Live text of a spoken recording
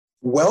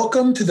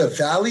Welcome to the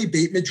Valley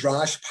Beit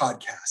Midrash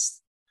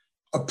podcast,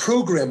 a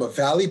program of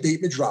Valley Beit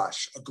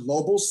Midrash, a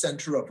global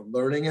center of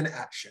learning and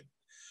action.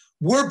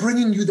 We're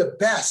bringing you the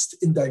best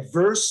in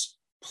diverse,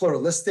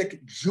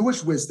 pluralistic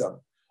Jewish wisdom,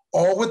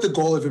 all with the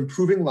goal of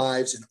improving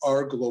lives in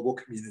our global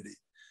community.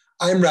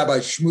 I'm Rabbi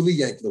Shmuley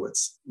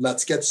Yanklowitz.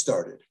 Let's get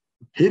started.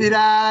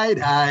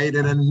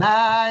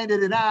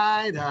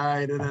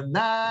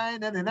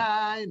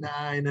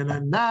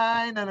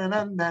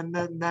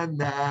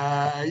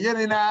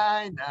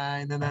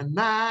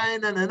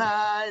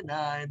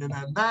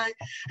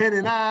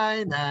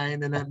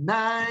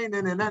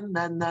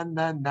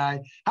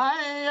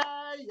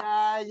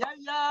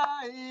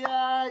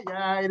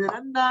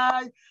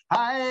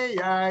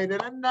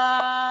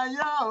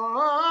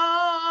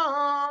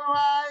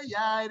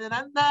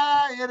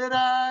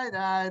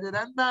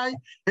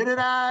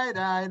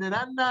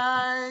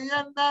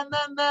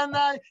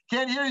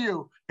 Can't hear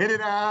you.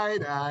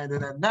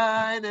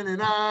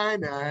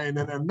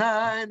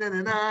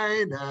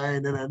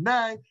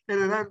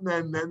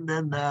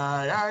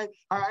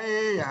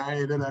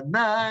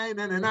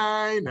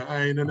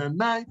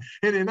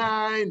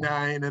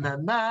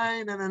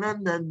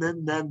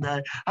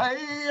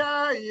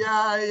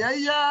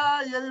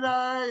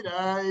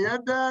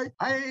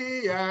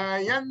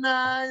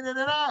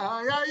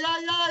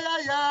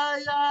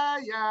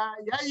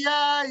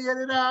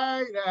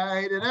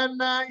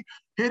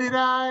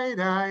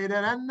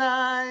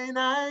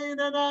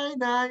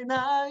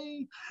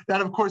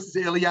 That, of course, is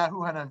Eliyahu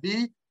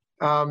Hanavi.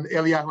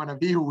 Eliyahu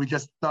Hanavi, who we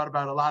just thought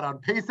about a lot on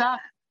Pesach,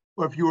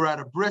 or if you were at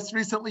a bris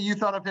recently, you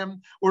thought of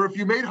him, or if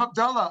you made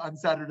Havdalah on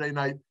Saturday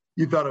night,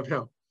 you thought of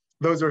him.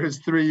 Those are his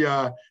three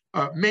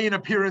main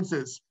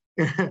appearances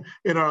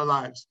in our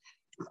lives.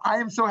 I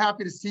am so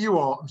happy to see you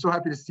all. I'm so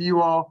happy to see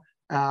you all,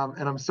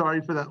 and I'm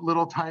sorry for that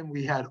little time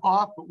we had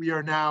off, but we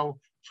are now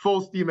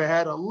full steam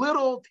ahead. A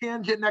little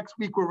tangent next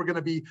week where we're going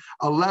to be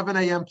 11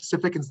 a.m.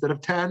 Pacific instead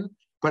of 10.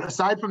 But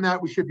aside from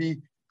that, we should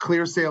be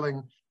clear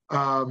sailing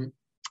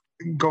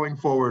going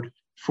forward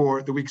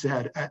for the weeks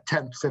ahead at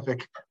 10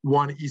 Pacific,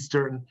 1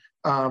 Eastern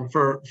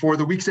for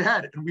the weeks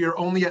ahead. And we are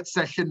only at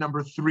session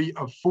number 3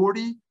 of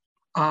 40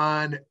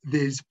 on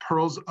these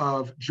pearls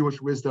of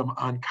Jewish wisdom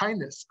on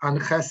kindness, on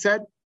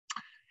chesed.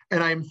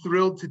 And I am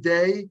thrilled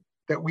today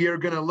that we are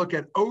going to look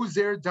at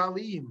Ozeir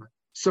Dalim,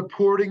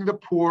 supporting the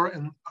poor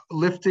and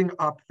lifting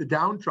up the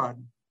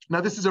downtrodden.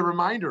 Now, this is a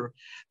reminder.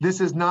 This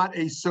is not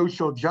a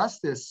social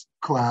justice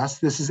class.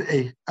 This is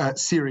a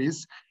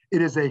series.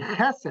 It is a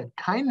chesed,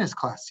 kindness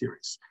class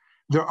series.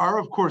 There are,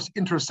 of course,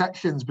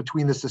 intersections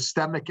between the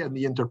systemic and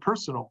the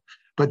interpersonal,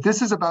 but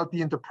this is about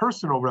the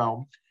interpersonal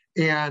realm.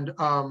 And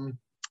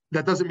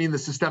that doesn't mean the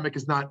systemic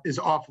is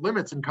off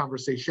limits in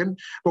conversation,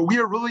 but we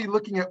are really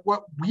looking at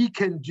what we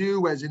can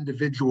do as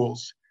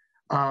individuals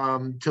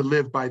to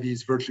live by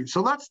these virtues.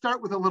 So let's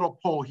start with a little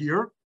poll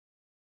here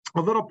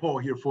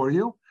for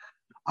you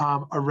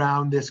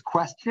around this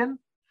question.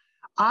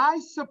 I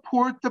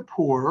support the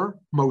poor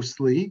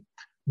mostly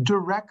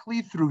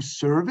directly through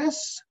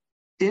service,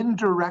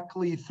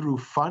 indirectly through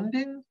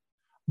funding,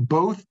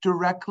 both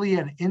directly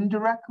and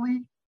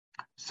indirectly.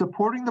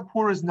 Supporting the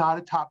poor is not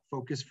a top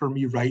focus for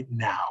me right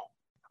now.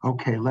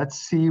 Okay, let's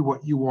see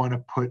what you want to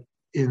put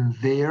in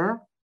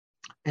there.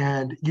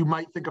 And you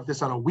might think of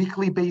this on a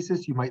weekly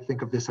basis. You might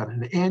think of this on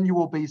an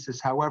annual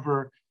basis,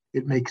 however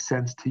it makes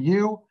sense to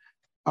you.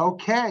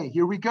 Okay,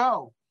 here we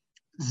go.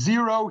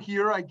 0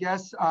 here, I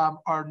guess,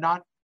 are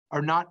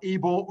not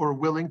able or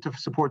willing to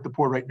support the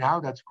poor right now.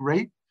 That's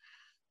great.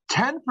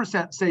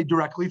 10% say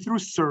directly through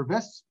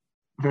service.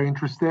 Very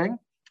interesting.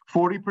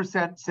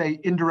 40% say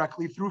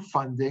indirectly through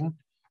funding.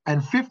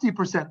 And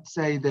 50%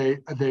 say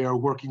they are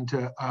working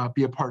to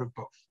be a part of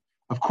both.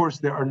 Of course,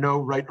 there are no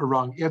right or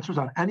wrong answers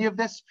on any of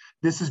this.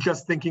 This is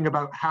just thinking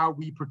about how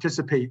we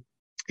participate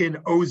in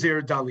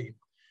Ozeir Dalim.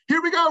 Here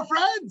we go,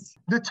 friends.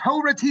 The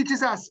Torah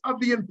teaches us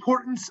of the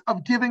importance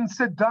of giving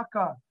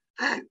tzedakah.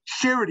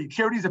 Charity.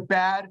 Charity is a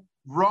bad,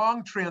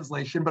 wrong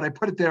translation, but I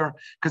put it there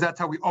because that's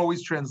how we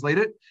always translate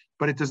it.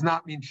 But it does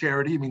not mean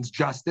charity. It means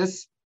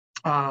justice.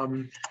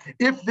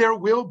 If there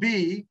will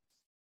be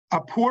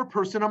a poor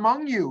person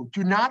among you,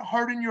 do not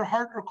harden your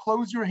heart or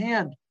close your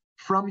hand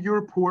from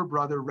your poor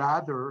brother.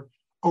 Rather,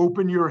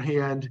 open your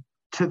hand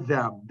to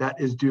them.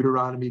 That is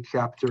Deuteronomy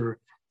chapter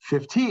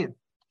 15.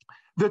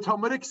 The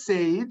Talmudic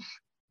sage,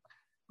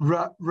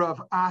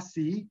 Rav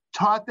Asi,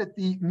 taught that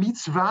the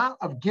mitzvah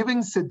of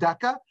giving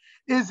tzedakah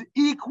is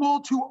equal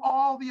to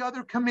all the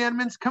other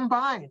commandments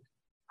combined.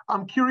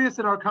 I'm curious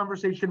in our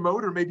conversation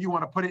mode, or maybe you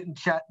want to put it in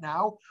chat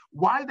now,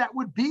 why that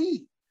would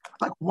be.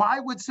 Like, why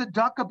would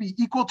tzedakah be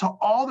equal to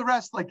all the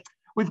rest? Like,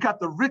 we've got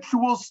the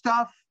ritual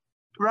stuff,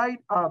 right,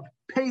 of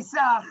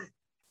Pesach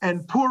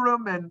and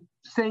Purim and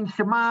saying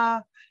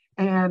Shema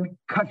and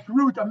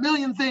Kashrut, a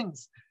million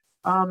things.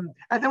 And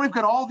then we've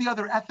got all the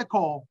other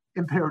ethical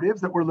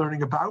imperatives that we're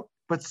learning about,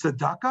 but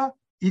tzedakah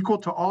equal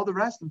to all the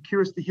rest? I'm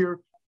curious to hear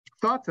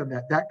thoughts on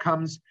that. That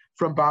comes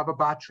from Bava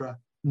Batra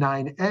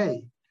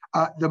 9a.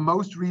 The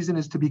most reason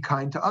is to be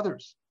kind to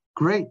others.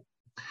 Great.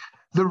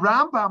 The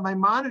Rambam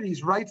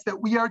Maimonides writes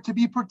that we are to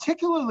be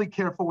particularly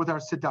careful with our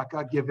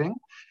tzedakah giving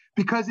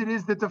because it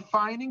is the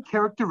defining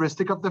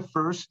characteristic of the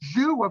first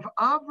Jew, of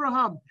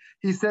Abraham.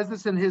 He says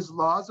this in his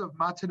Laws of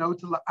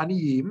Matanot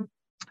Aniyim,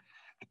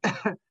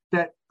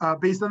 that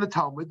based on the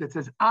Talmud, that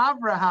says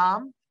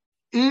Abraham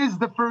is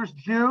the first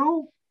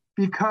Jew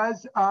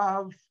because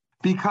of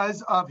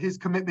his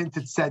commitment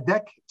to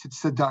tzedek, to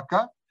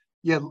tzedakah.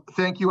 Yeah,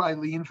 thank you,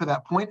 Eileen, for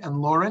that point. And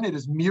Lauren, it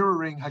is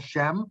mirroring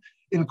Hashem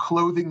in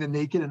clothing the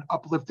naked and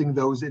uplifting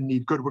those in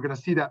need. Good, we're going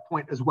to see that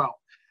point as well.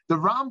 The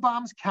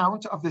Rambam's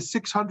count of the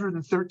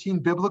 613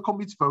 biblical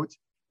mitzvot,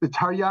 the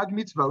Taryag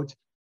mitzvot,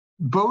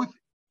 both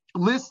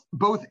list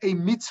both a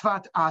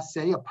mitzvat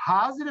aseh, a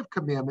positive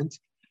commandment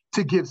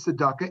to give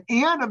tzedakah,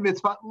 and a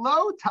mitzvat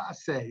lo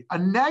ta'aseh, a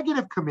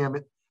negative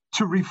commandment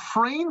to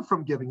refrain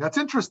from giving. That's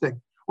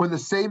interesting. When the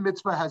same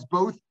mitzvah has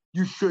both,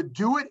 you should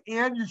do it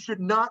and you should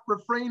not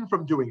refrain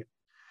from doing it.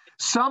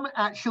 Some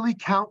actually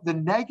count the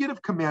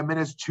negative commandment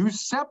as two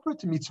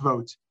separate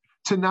mitzvot,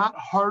 to not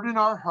harden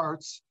our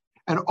hearts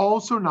and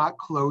also not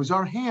close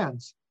our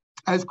hands,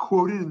 as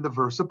quoted in the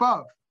verse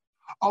above.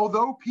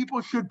 Although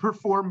people should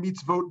perform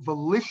mitzvot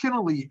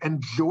volitionally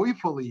and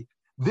joyfully,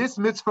 this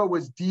mitzvah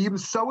was deemed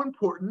so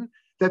important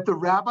that the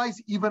rabbis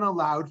even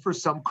allowed for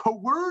some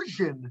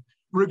coercion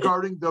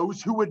regarding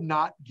those who would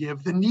not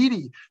give the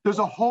needy. There's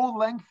a whole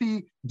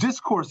lengthy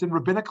discourse in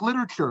rabbinic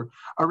literature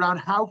around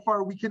how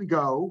far we can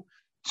go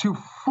to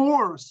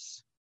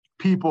force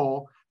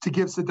people to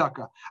give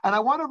tzedakah. And I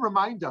want to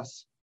remind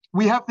us,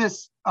 we have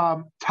this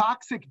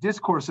toxic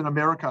discourse in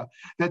America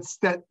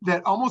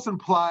that almost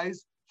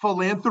implies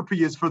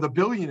philanthropy is for the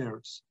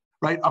billionaires,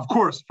 right? Of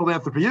course,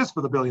 philanthropy is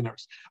for the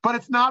billionaires, but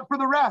it's not for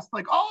the rest.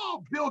 Like,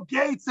 oh, Bill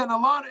Gates and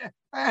Elon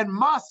and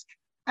Musk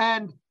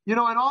and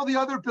all the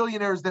other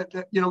billionaires that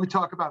we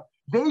talk about,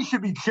 they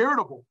should be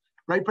charitable,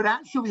 right? But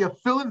actually, a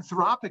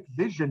philanthropic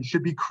vision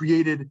should be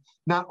created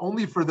not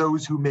only for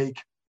those who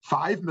make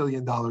 $5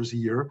 million a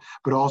year,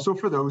 but also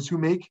for those who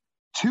make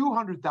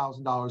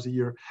 $200,000 a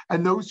year,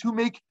 and those who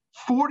make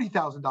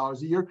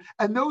 $40,000 a year,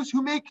 and those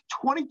who make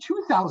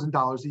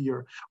 $22,000 a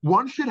year.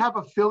 One should have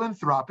a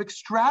philanthropic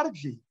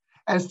strategy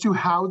as to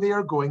how they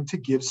are going to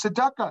give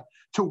tzedakah,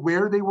 to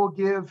where they will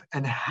give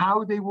and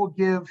how they will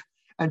give,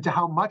 and to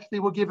how much they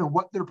will give and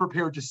what they're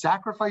prepared to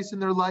sacrifice in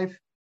their life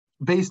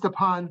based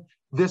upon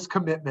this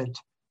commitment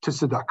to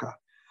tzedakah.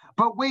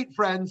 But wait,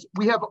 friends,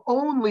 we have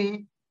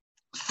only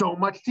so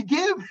much to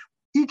give.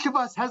 Each of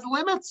us has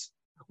limits.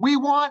 We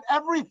want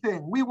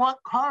everything. We want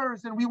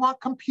cars, and we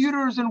want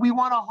computers, and we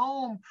want a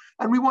home,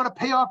 and we want to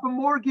pay off a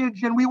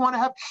mortgage, and we want to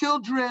have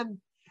children,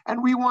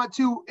 and we want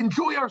to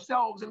enjoy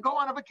ourselves and go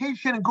on a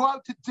vacation and go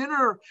out to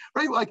dinner,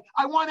 right? Like,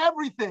 I want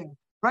everything,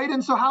 right?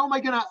 And so how am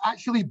I going to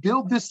actually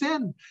build this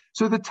in?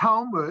 So the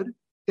Talmud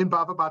in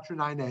Bava Batra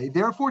 9a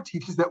therefore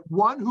teaches that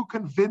one who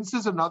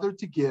convinces another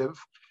to give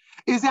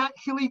is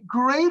actually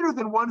greater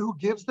than one who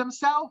gives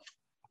themselves,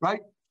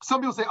 right?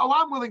 Some people say, oh,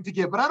 I'm willing to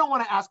give, but I don't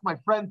want to ask my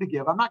friend to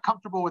give. I'm not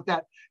comfortable with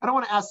that. I don't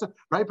want to ask them,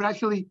 right? But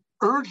actually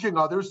urging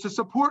others to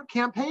support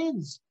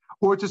campaigns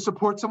or to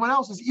support someone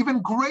else is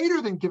even greater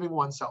than giving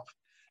oneself.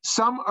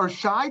 Some are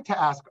shy to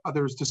ask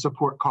others to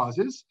support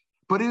causes,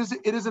 but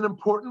it is an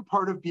important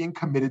part of being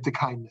committed to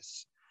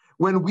kindness.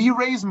 When we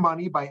raise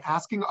money by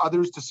asking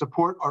others to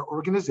support our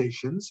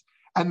organizations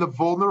and the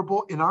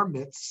vulnerable in our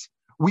midst,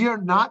 we are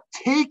not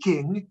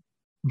taking,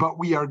 but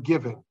we are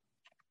giving.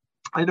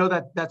 I know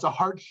that that's a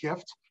hard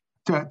shift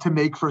to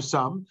make for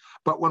some,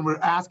 but when we're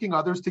asking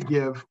others to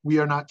give, we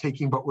are not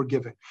taking, but we're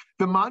giving.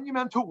 The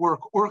monumental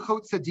work,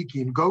 Orchot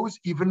Tzadikim, goes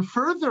even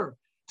further,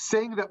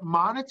 saying that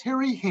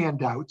monetary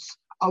handouts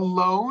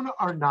alone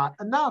are not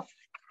enough.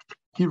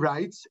 He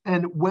writes,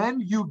 and when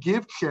you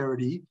give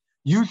charity,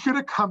 you should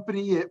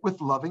accompany it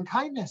with loving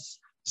kindness,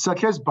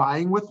 such as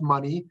buying with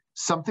money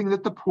something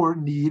that the poor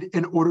need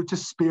in order to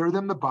spare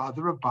them the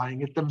bother of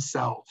buying it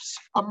themselves.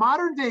 A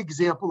modern-day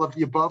example of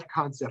the above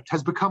concept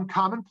has become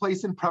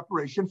commonplace in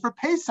preparation for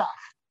Pesach.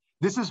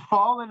 This has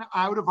fallen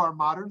out of our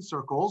modern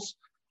circles,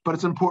 but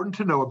it's important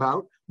to know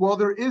about. While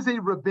there is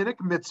a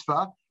rabbinic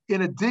mitzvah,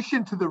 in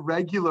addition to the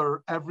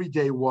regular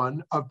everyday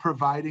one of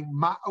providing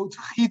ma'ot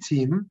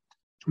chitim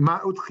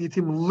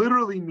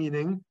literally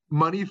meaning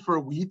money for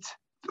wheat,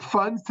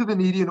 funds to the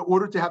needy in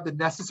order to have the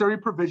necessary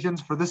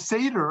provisions for the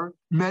Seder,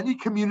 many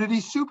community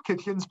soup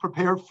kitchens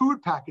prepare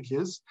food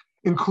packages,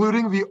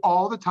 including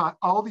all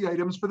the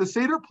items for the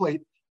Seder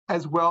plate,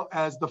 as well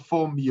as the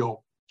full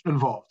meal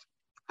involved.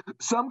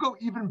 Some go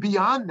even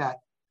beyond that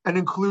and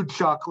include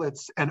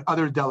chocolates and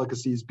other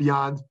delicacies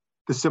beyond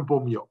the simple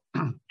meal.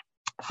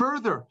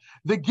 Further,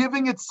 the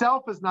giving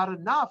itself is not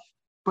enough,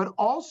 but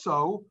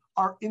also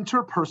our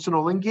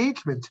interpersonal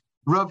engagement.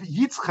 Rav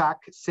Yitzchak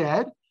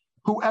said,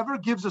 whoever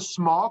gives a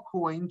small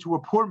coin to a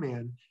poor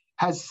man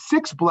has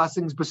 6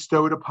 blessings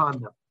bestowed upon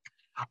them.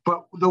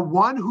 But the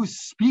one who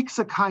speaks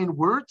a kind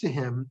word to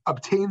him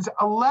obtains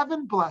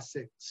 11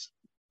 blessings.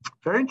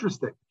 Very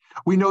interesting.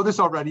 We know this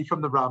already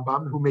from the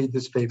Rambam, who made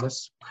this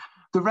famous.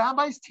 The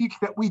rabbis teach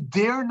that we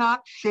dare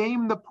not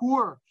shame the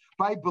poor,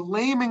 by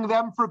blaming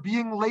them for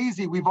being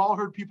lazy. We've all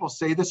heard people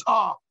say this,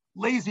 oh,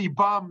 lazy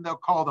bum, they'll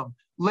call them.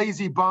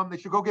 Lazy bum, they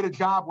should go get a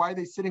job. Why are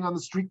they sitting on the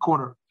street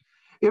corner?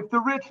 If the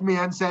rich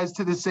man says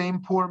to the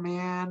same poor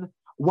man,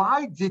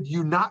 why did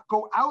you not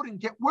go out and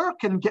get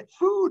work and get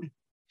food?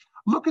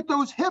 Look at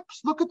those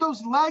hips, look at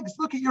those legs,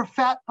 look at your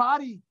fat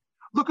body,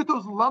 look at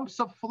those lumps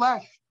of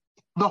flesh.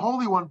 The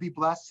Holy One, be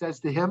blessed, says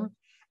to him,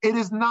 it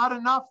is not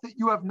enough that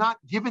you have not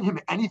given him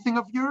anything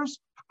of yours,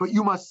 but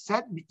you must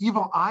set an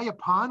evil eye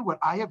upon what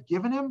I have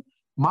given him,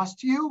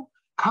 must you?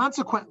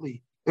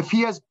 Consequently, if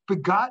he has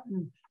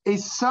begotten a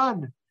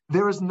son,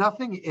 there is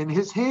nothing in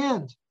his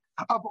hand.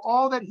 Of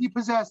all that he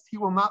possessed, he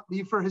will not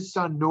leave for his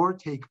son, nor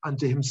take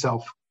unto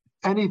himself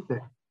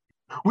anything.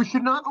 We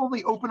should not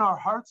only open our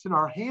hearts and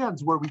our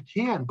hands where we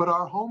can, but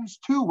our homes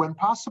too, when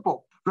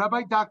possible.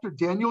 Rabbi Dr.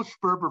 Daniel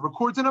Sperber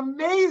records an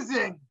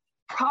amazing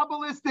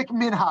Kabbalistic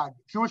minhag,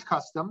 Jewish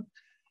custom,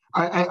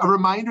 a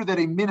reminder that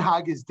a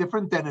minhag is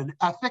different than an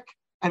ethic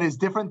and is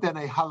different than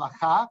a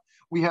halacha.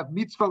 We have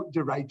mitzvot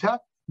deraita,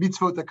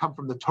 mitzvot that come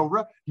from the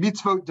Torah,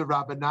 mitzvot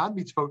derabanan,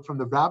 mitzvot from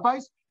the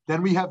rabbis.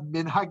 Then we have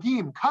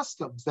minhagim,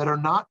 customs that are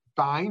not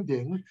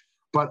binding,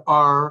 but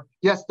are,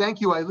 yes, thank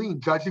you, Eileen,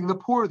 judging the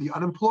poor, the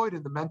unemployed,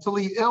 and the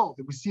mentally ill.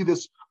 We see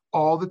this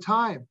all the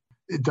time.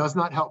 It does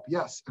not help.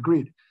 Yes,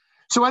 agreed.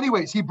 So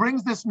anyways, he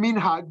brings this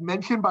minhag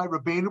mentioned by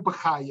Rabbeinu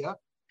Bechaya.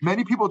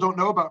 Many people don't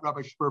know about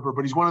Rabbi Sperber,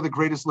 but he's one of the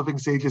greatest living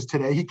sages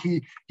today. He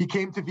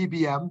came to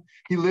VBM.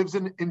 He lives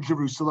in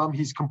Jerusalem.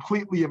 He's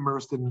completely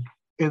immersed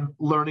in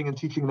learning and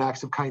teaching and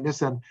acts of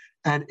kindness and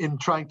in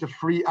trying to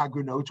free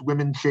agunot,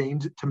 women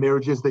chained to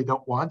marriages they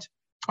don't want.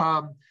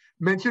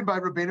 Mentioned by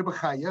Rabbeinu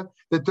Bechaya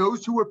that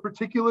those who were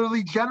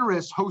particularly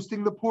generous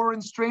hosting the poor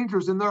and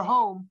strangers in their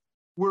home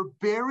were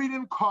buried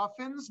in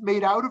coffins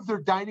made out of their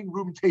dining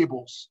room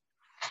tables.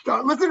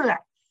 Listen to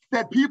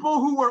that people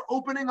who were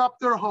opening up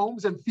their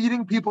homes and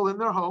feeding people in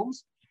their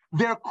homes,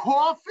 their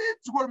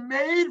coffins were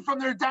made from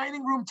their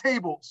dining room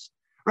tables,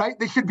 right?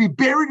 They should be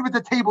buried with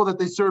the table that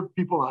they served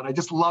people on. I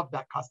just love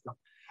that custom.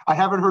 I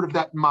haven't heard of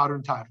that in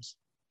modern times.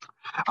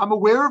 I'm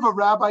aware of a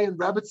rabbi in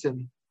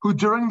Rebbitzin who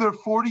during their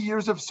 40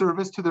 years of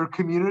service to their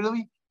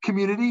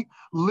community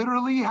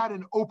literally had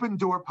an open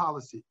door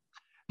policy.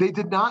 They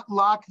did not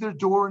lock their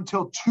door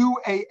until 2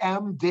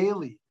 a.m.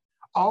 daily,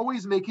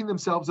 always making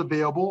themselves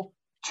available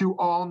to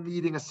all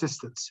needing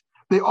assistance.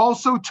 They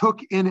also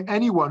took in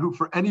anyone who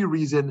for any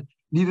reason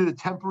needed a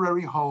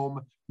temporary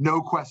home,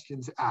 no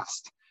questions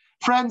asked.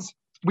 Friends,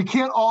 we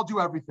can't all do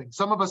everything.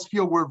 Some of us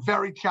feel we're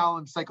very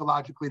challenged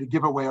psychologically to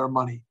give away our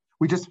money.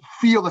 We just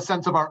feel a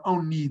sense of our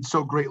own needs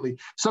so greatly.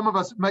 Some of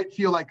us might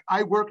feel like,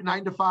 I work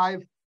 9 to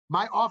 5.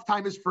 My off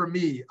time is for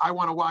me. I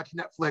want to watch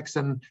Netflix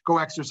and go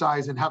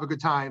exercise and have a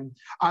good time.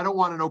 I don't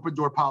want an open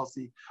door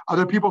policy.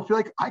 Other people feel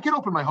like, I can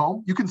open my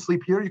home. You can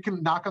sleep here. You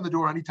can knock on the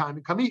door anytime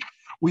and come eat.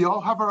 We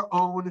all have our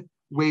own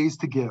ways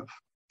to give.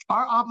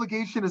 Our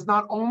obligation is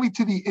not only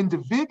to the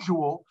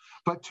individual,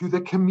 but to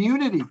the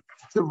community.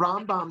 The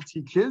Rambam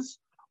teaches,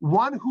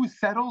 one who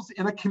settles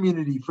in a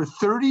community for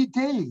 30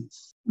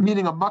 days,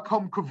 meaning a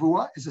makom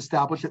kavua is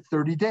established at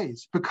 30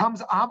 days,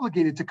 becomes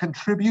obligated to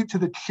contribute to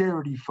the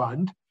charity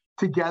fund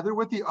together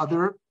with the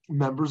other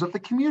members of the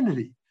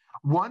community.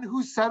 One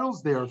who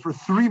settles there for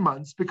 3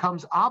 months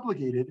becomes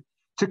obligated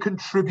to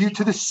contribute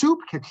to the soup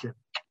kitchen.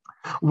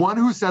 One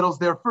who settles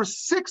there for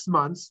 6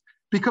 months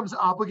becomes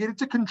obligated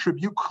to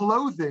contribute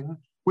clothing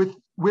with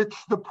which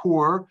the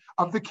poor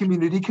of the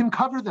community can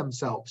cover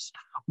themselves.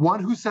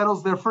 One who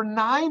settles there for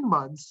 9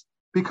 months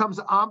becomes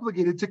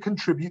obligated to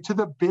contribute to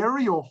the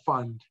burial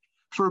fund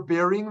for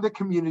burying the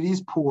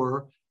community's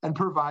poor and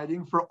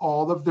providing for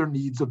all of their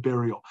needs of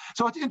burial.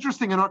 So it's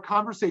interesting in our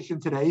conversation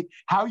today,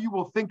 how you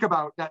will think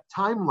about that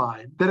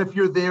timeline, that if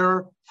you're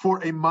there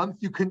for a month,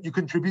 you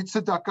contribute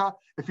tzedakah.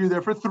 If you're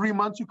there for 3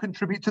 months, you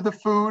contribute to the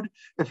food.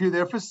 If you're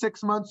there for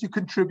 6 months, you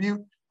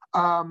contribute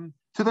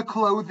to the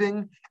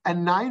clothing,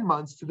 and 9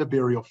 months to the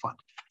burial fund.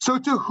 So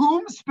to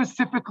whom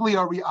specifically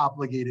are we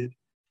obligated?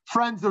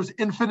 Friends, there's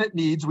infinite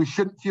needs. We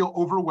shouldn't feel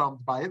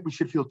overwhelmed by it. We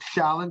should feel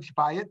challenged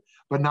by it,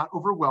 but not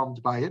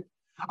overwhelmed by it.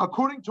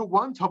 According to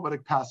one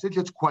Talmudic passage,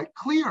 it's quite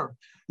clear.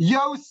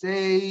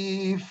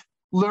 Yosef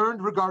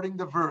learned regarding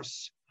the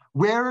verse,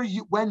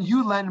 when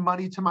you lend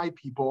money to my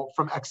people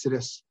from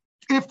Exodus.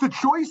 If the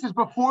choice is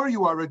before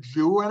you are a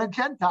Jew and a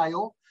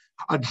Gentile,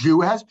 a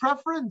Jew has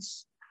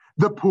preference.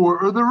 The poor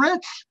or the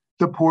rich,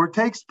 the poor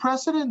takes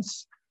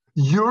precedence.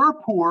 Your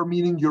poor,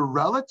 meaning your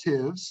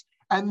relatives,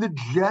 and the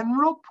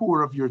general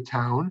poor of your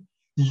town,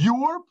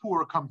 your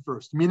poor come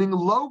first, meaning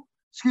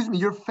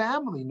your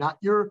family, not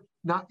your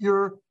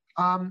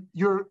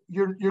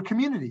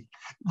community.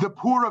 The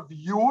poor of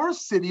your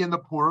city and the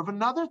poor of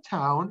another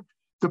town,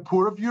 the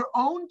poor of your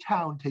own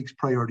town takes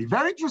priority.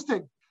 Very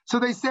interesting. So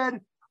they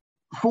said,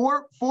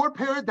 four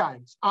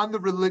paradigms. On the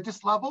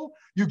religious level,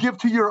 you give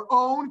to your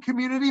own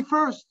community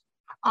first.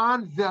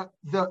 On the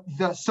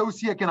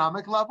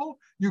socioeconomic level,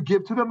 you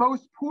give to the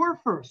most poor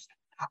first.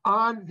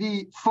 On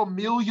the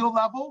familial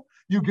level,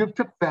 you give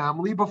to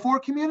family before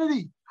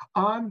community.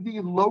 On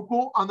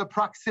the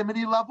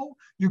proximity level,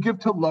 you give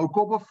to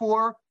local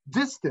before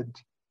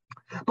distant.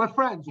 But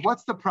friends,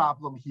 what's the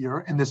problem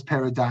here in this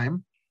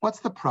paradigm? What's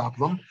the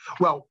problem?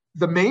 Well,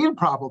 the main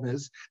problem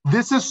is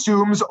this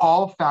assumes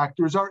all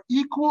factors are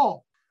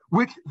equal,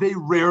 which they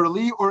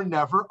rarely or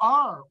never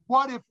are.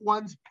 What if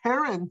one's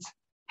parent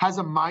has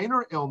a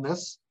minor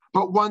illness,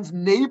 but one's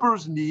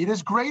neighbor's need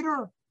is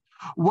greater?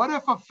 What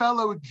if a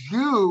fellow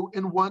Jew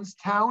in one's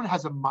town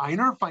has a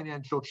minor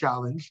financial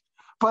challenge,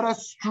 but a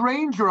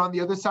stranger on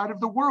the other side of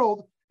the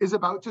world is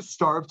about to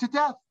starve to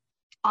death?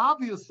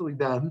 Obviously,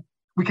 then,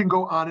 we can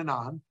go on and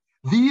on.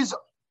 These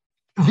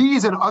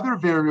and other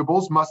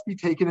variables must be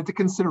taken into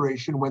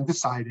consideration when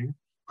deciding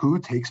who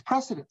takes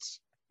precedence.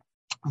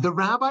 The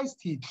rabbis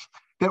teach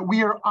that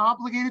we are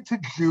obligated to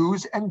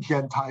Jews and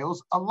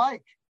Gentiles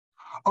alike.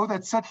 Oh,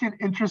 that's such an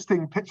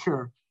interesting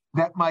picture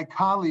that my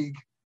colleague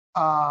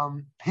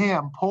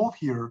Pam pulled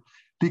here,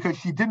 because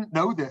she didn't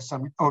know this,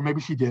 or maybe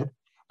she did,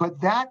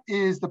 but that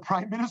is the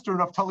Prime Minister,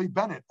 Naftali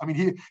Bennett. I mean,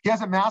 he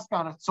has a mask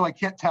on, so I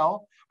can't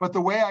tell, but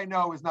the way I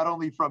know is not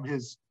only from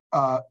his,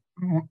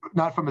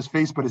 not from his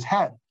face, but his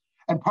head.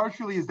 And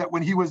partially is that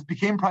when he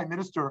became Prime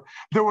Minister,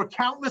 there were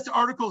countless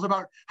articles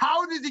about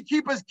how does he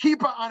keep his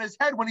kippah on his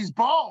head when he's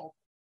bald?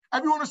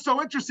 Everyone was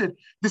so interested.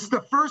 This is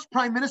the first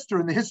Prime Minister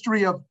in the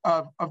history of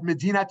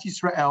Medinat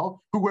Yisrael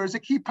who wears a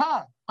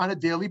kippah on a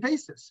daily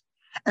basis.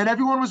 And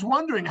everyone was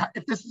wondering,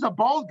 if this is a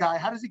bald guy,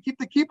 how does he keep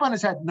the kippah on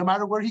his head no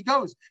matter where he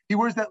goes? He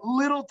wears that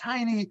little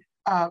tiny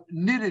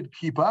knitted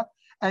kippah,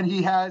 and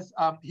he has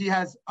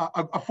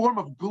a form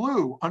of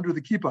glue under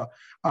the kippah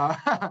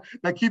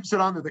that keeps it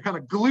on there, that kind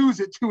of glues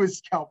it to his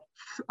scalp.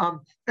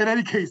 In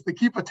any case, the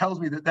kippah tells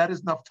me that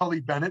is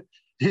Naftali Bennett.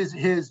 His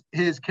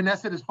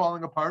Knesset is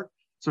falling apart,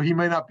 so he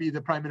may not be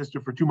the Prime Minister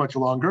for too much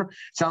longer.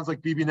 Sounds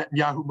like Bibi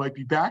Netanyahu might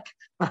be back.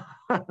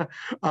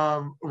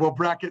 We'll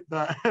bracket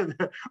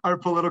our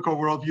political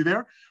worldview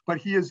there, but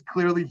he is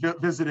clearly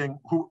visiting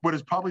what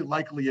is probably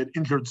likely an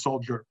injured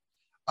soldier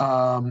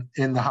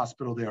in the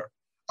hospital there.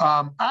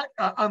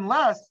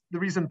 Unless the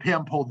reason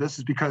Pam pulled this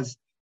is because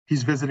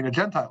he's visiting a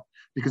Gentile,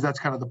 because that's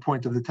kind of the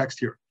point of the text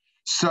here.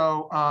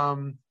 So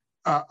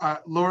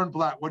Lauren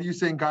Blatt, what are you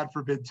saying, God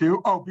forbid,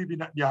 too? Oh, Bibi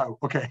Netanyahu,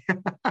 okay.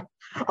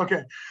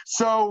 Okay,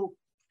 so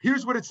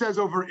here's what it says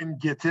over in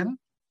Gittin.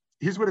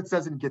 Here's what it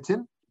says in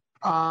Gittin.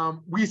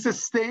 We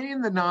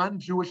sustain the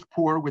non-Jewish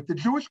poor with the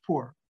Jewish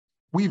poor.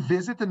 We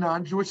visit the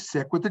non-Jewish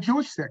sick with the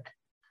Jewish sick.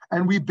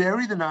 And we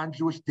bury the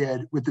non-Jewish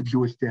dead with the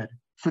Jewish dead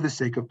for the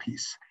sake of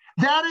peace.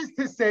 That is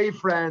to say,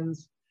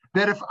 friends,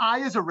 that if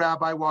I, as a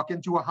rabbi, walk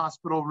into a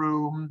hospital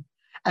room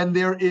and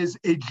there is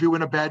a Jew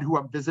in a bed who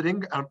I'm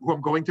visiting, who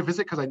I'm going to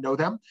visit because I know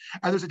them,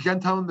 and there's a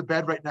Gentile in the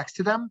bed right next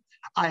to them,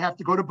 I have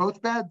to go to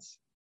both beds,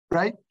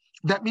 right?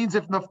 That means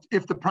if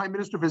the Prime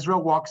Minister of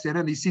Israel walks in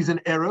and he sees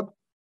an Arab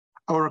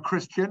or a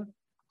Christian,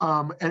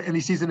 and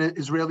he sees an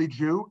Israeli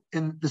Jew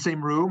in the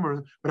same room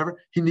or whatever,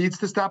 he needs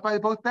to stop by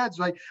both beds,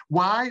 right?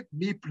 Why?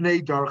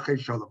 Mipnei darchei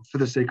shalom, for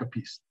the sake of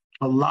peace.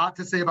 A lot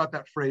to say about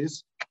that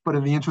phrase, but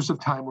in the interest of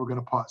time, we're going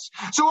to pause.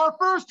 So our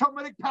first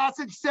Talmudic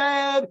passage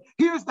said,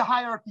 here's the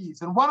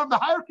hierarchies. And one of the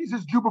hierarchies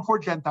is Jew before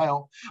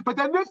Gentile. But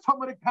then this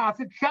Talmudic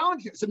passage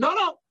challenges. So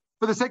no,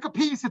 for the sake of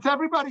peace, it's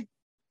everybody.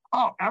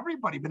 Oh,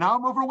 everybody. But now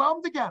I'm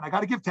overwhelmed again. I got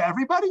to give to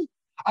everybody.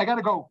 I got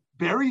to go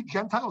bury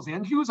Gentiles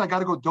and Jews. I got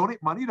to go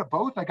donate money to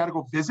both. I got to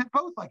go visit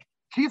both. Like,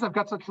 geez, I've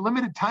got such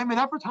limited time and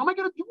efforts. How am I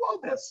going to do all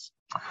this?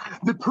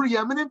 The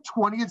preeminent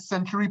 20th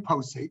century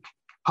posek,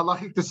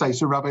 halachic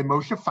decisive Rabbi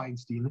Moshe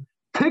Feinstein,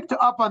 picked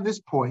up on this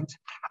point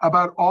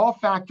about all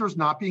factors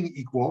not being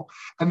equal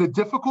and the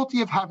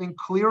difficulty of having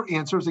clear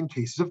answers in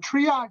cases of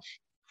triage.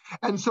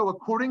 And so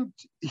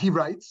he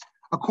writes,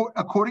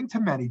 according to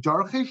many,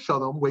 darchei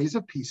shalom, ways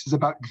of peace, is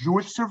about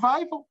Jewish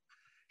survival.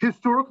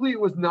 Historically, it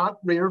was not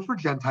rare for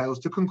Gentiles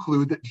to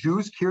conclude that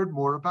Jews cared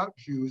more about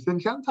Jews than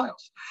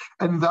Gentiles,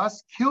 and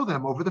thus kill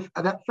them over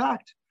that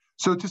fact.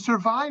 So to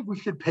survive, we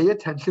should pay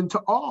attention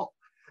to all.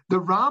 The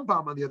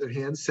Rambam, on the other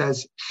hand,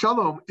 says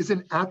shalom is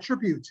an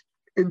attribute,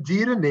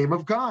 indeed a name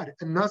of God,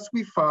 and thus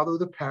we follow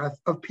the path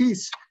of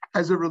peace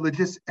as a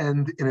religious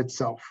end in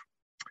itself.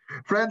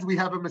 Friends, we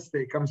have a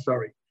mistake. I'm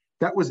sorry.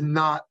 That was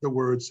not the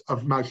words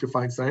of Moshe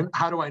Feinstein.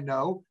 How do I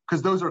know?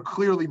 Because those are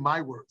clearly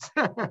my words.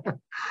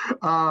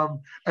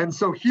 And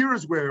so here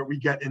is where we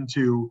get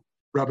into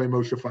Rabbi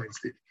Moshe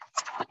Feinstein.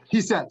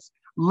 He says,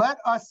 let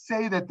us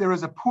say that there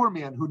is a poor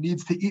man who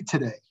needs to eat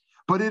today,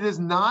 but it is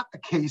not a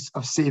case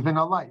of saving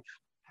a life.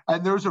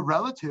 And there's a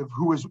relative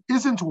who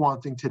isn't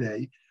wanting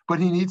today, but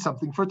he needs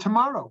something for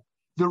tomorrow.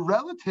 The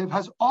relative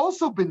has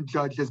also been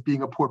judged as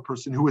being a poor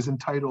person who is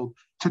entitled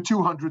to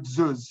 200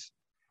 zuz.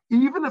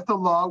 Even if the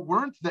law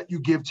weren't that you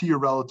give to your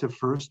relative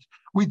first,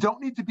 we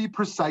don't need to be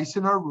precise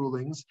in our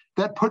rulings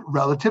that put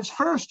relatives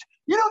first.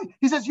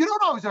 He says, you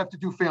don't always have to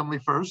do family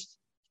first.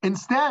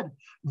 Instead,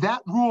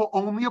 that rule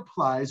only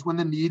applies when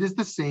the need is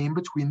the same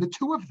between the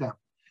two of them,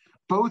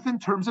 both in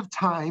terms of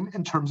time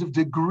and terms of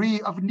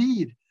degree of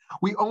need.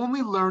 We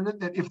only learn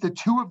that if the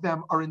two of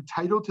them are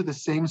entitled to the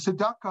same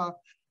tzedakah,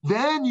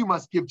 then you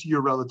must give to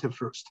your relative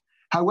first.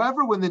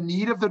 However, when the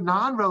need of the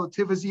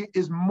non-relative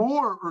is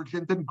more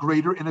urgent and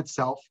greater in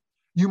itself,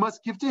 you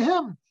must give to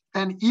him.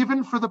 And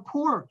even for the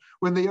poor,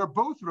 when they are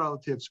both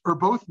relatives or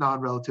both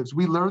non-relatives,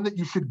 we learn that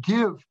you should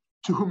give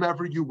to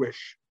whomever you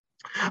wish.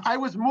 I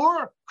was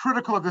more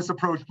critical of this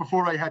approach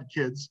before I had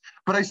kids,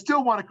 but I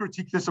still want to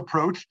critique this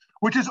approach,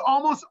 which is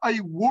almost a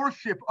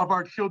worship of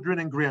our children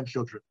and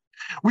grandchildren.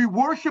 We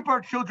worship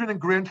our children and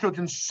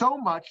grandchildren so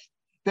much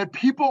that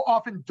people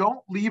often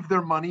don't leave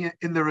their money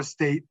in their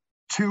estate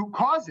to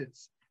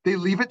causes. They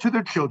leave it to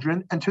their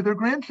children and to their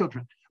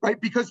grandchildren, right?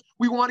 Because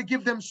we want to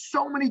give them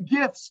so many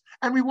gifts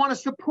and we want to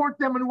support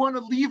them and we want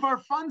to leave our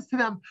funds to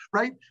them,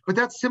 right? But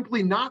that's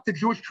simply not the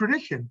Jewish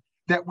tradition,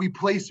 that we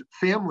place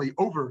family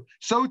over.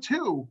 So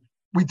too,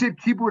 we did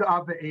Kibbud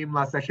Av V'Em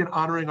last session,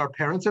 honoring our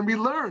parents, and we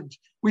learned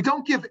we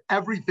don't give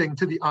everything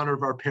to the honor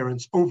of our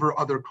parents over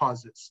other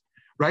causes,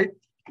 right?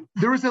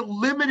 There is a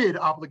limited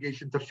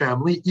obligation to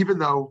family, even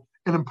though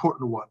an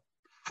important one.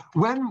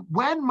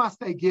 When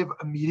must I give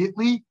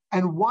immediately,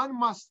 and when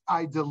must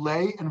I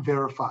delay and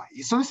verify?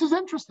 So this is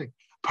interesting.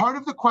 Part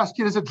of the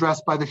question is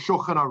addressed by the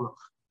Shulchan Aruch.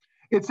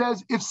 It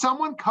says, if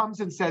someone comes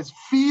and says,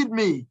 feed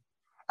me,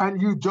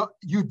 and you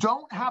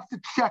don't have to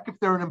check if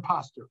they're an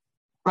imposter,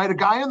 right? A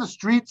guy on the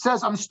street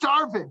says, I'm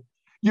starving.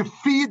 You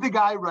feed the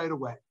guy right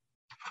away.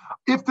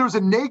 If there's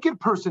a naked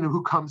person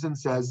who comes and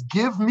says,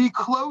 give me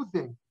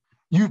clothing,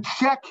 you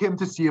check him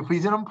to see if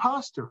he's an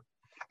imposter.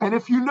 And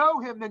if you know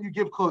him, then you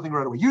give clothing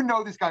right away. You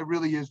know this guy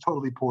really is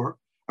totally poor,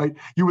 right?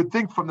 You would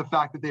think from the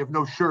fact that they have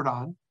no shirt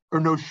on or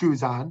no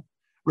shoes on,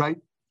 right?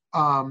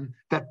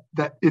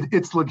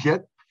 It's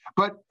legit.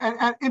 But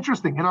and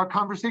interesting, in our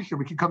conversation,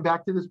 we can come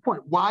back to this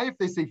point. Why, if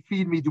they say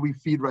feed me, do we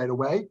feed right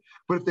away?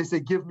 But if they say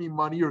give me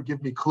money or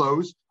give me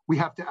clothes, we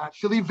have to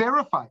actually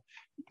verify.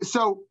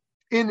 So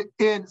in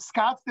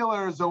Scottsdale,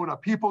 Arizona,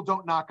 people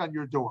don't knock on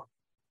your door.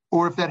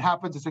 Or if that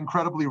happens, it's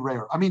incredibly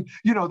rare. I mean,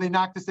 they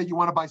knock to say you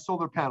want to buy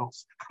solar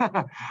panels,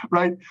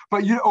 right?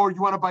 But or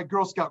you want to buy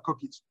Girl Scout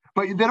cookies.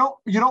 But you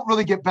don't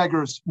really get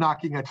beggars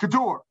knocking at your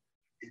door.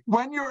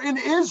 When you're in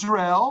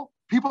Israel,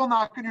 people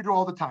knock on your door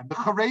all the time. The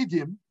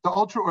Haredim, the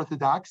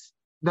ultra-Orthodox,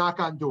 knock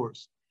on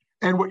doors.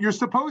 And what you're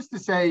supposed to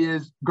say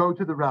is go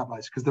to the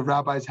rabbis, because the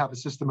rabbis have a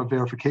system of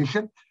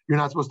verification. You're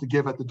not supposed to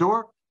give at the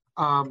door.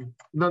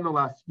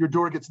 Nonetheless, your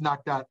door gets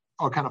knocked at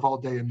all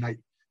day and night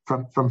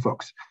from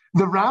folks.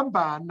 The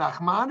Ramban,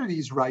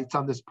 Nachmanides, writes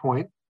on this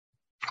point,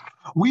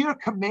 we are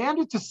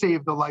commanded to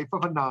save the life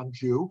of a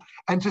non-Jew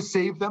and to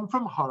save them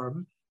from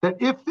harm, that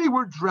if they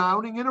were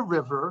drowning in a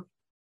river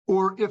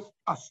or if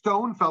a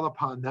stone fell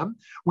upon them,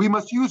 we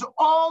must use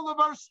all of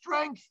our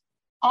strength,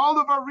 all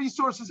of our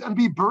resources, and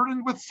be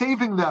burdened with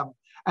saving them.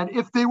 And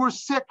if they were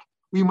sick,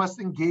 we must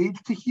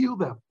engage to heal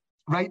them,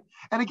 right?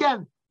 And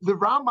again, the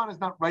Ramban is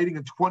not writing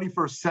in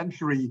 21st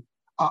century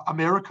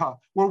America,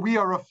 where we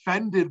are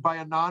offended by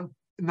a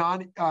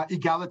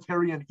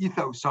non-egalitarian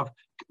ethos of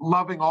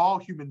loving all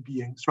human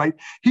beings, right?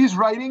 He's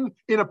writing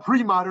in a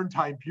pre-modern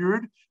time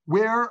period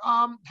where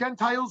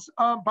Gentiles,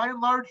 by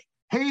and large,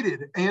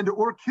 hated and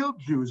or killed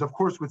Jews, of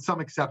course, with some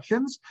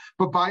exceptions,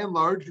 but by and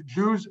large,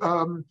 Jews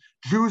were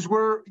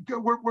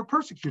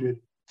persecuted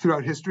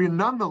throughout history. And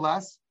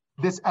nonetheless,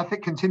 this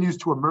ethic continues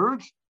to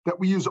emerge, that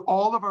we use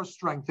all of our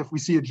strength if we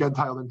see a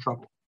Gentile in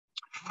trouble.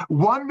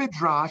 One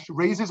midrash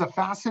raises a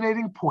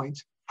fascinating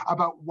point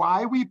about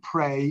why we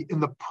pray in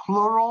the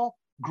plural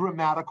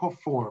grammatical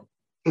form.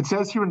 It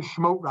says here in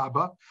Shemot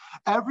Rabbah,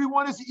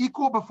 everyone is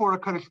equal before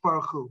HaKadosh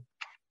Baruch Hu.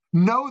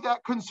 Know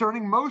that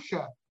concerning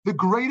Moshe, the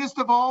greatest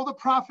of all the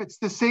prophets,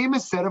 the same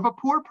is said of a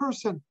poor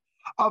person.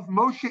 Of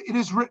Moshe it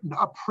is written,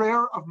 a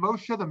prayer of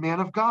Moshe, the man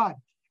of God.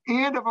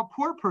 And of a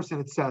poor person,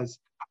 it says,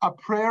 a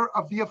prayer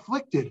of the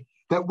afflicted,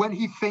 that when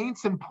he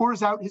faints and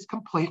pours out his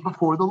complaint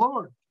before the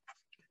Lord.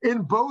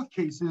 In both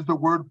cases, the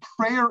word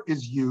prayer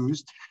is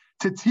used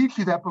to teach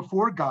you that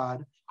before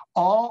God,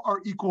 all are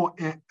equal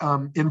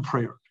in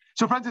prayer.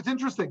 So friends, it's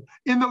interesting.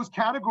 In those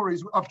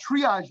categories of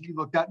triage you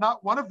looked at,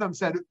 not one of them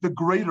said the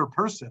greater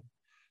person.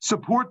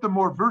 Support the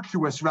more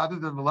virtuous rather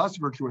than the less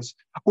virtuous,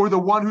 or the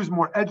one who's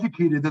more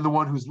educated than the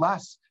one who's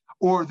less,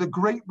 or the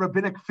great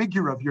rabbinic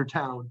figure of your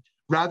town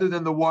rather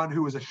than the one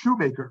who is a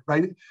shoemaker,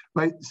 right?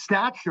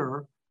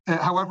 Stature,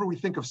 however we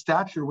think of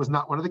stature, was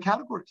not one of the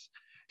categories.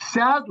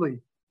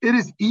 Sadly, it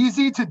is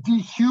easy to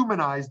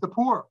dehumanize the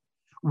poor.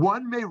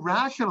 One may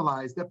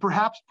rationalize that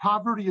perhaps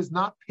poverty is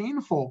not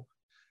painful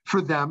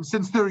for them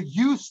since they're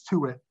used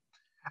to it.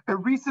 A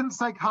recent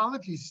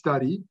psychology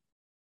study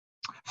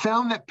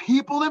found that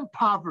people in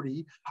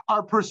poverty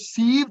are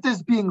perceived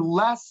as being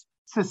less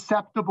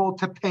susceptible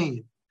to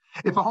pain.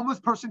 If a homeless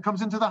person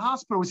comes into the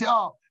hospital, we say,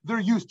 oh, they're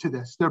used to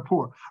this, they're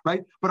poor,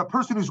 right? But a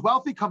person who's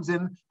wealthy comes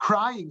in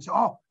crying, so,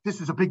 oh,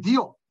 this is a big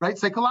deal, right?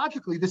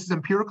 Psychologically, this is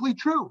empirically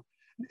true.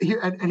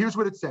 And here's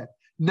what it said.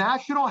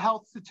 National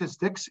health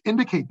statistics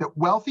indicate that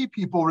wealthy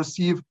people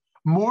receive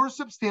more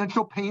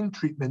substantial pain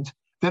treatment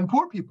than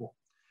poor people.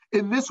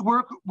 In this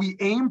work, we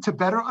aim to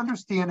better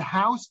understand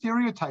how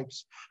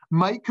stereotypes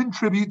might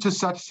contribute to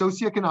such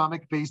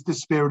socioeconomic-based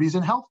disparities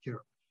in healthcare.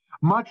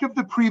 Much of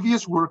the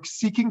previous work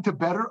seeking to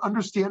better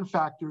understand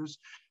factors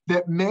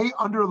that may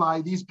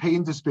underlie these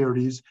pain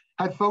disparities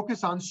had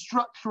focused on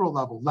structural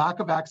level, lack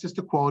of access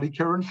to quality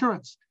care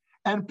insurance,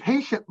 and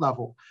patient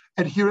level,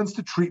 adherence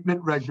to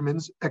treatment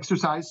regimens,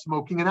 exercise,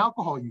 smoking, and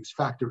alcohol use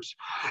factors.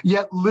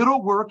 Yet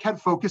little work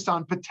had focused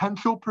on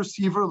potential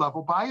perceiver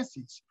level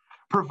biases,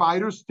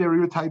 provider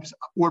stereotypes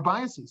or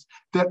biases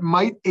that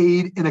might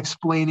aid in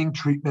explaining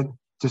treatment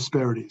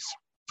disparities.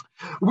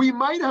 We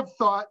might have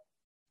thought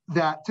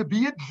that to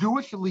be a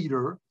Jewish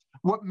leader,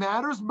 what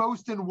matters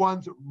most in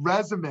one's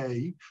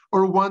resume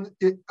or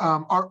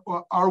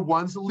are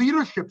one's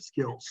leadership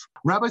skills.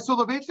 Rabbi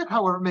Soloveitchik,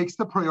 however, makes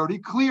the priority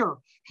clear.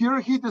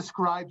 Here he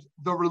describes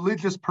the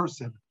religious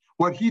person,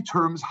 what he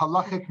terms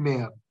halachic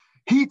man.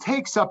 He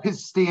takes up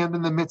his stand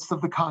in the midst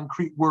of the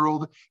concrete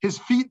world, his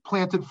feet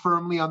planted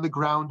firmly on the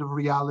ground of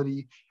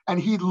reality, and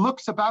he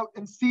looks about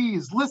and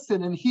sees,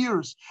 listens and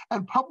hears,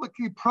 and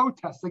publicly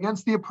protests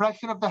against the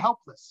oppression of the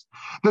helpless,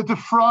 the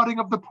defrauding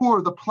of the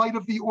poor, the plight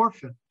of the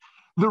orphan.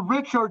 The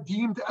rich are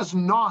deemed as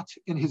naught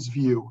in his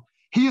view.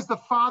 He is the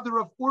father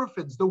of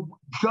orphans, the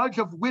judge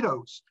of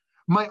widows.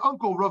 My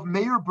uncle, Rav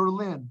Meir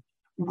Berlin,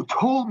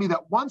 told me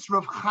that once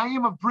Rav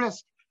Chaim of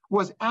Brisk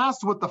was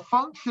asked what the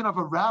function of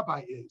a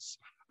rabbi is.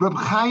 Rav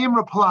Chaim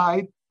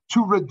replied,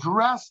 to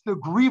redress the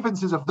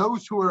grievances of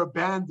those who are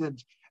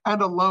abandoned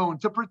and alone,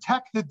 to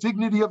protect the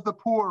dignity of the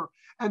poor,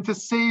 and to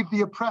save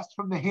the oppressed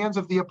from the hands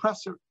of the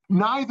oppressor.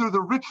 Neither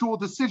the ritual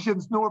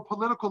decisions nor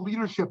political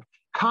leadership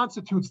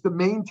constitutes the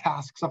main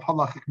tasks of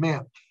halachic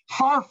man.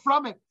 Far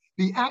from it,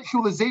 the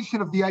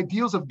actualization of the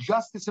ideals of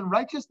justice and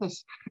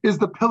righteousness is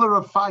the pillar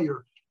of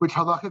fire which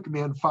halachic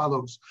man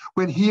follows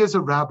when he is a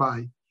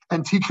rabbi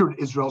and teacher in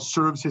Israel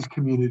serves his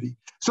community.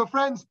 So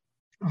friends,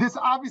 this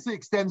obviously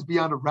extends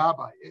beyond a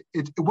rabbi.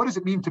 What does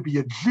it mean to be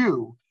a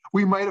Jew?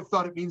 We might have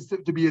thought it means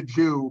to be a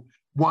Jew,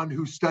 one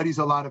who studies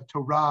a lot of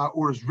Torah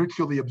or is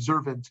ritually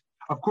observant.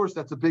 Of course,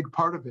 that's a big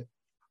part of it.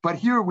 But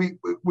here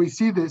we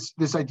see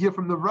this idea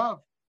from the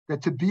Rav,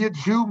 that to be a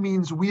Jew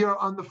means we are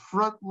on the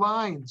front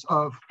lines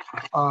of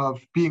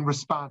being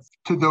responsive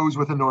to those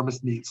with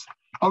enormous needs.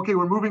 Okay,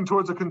 we're moving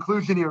towards a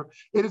conclusion here.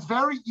 It is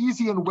very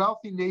easy in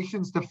wealthy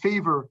nations to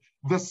favor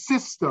the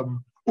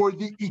system or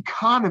the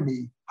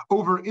economy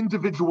over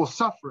individual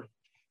suffering.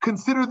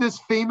 Consider this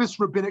famous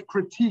rabbinic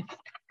critique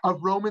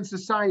of Roman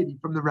society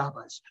from the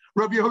rabbis.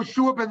 Rabbi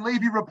Yehoshua ben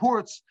Levi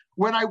reports,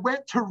 when I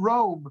went to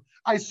Rome,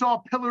 I saw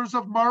pillars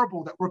of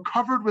marble that were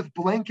covered with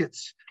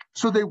blankets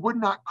so they would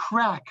not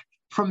crack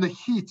from the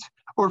heat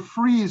or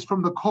freeze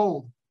from the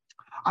cold.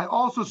 I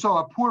also saw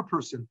a poor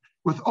person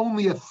with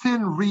only a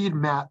thin reed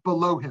mat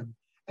below him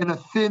and a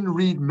thin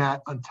reed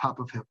mat on top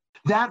of him.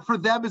 That for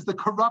them is the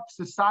corrupt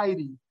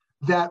society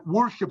that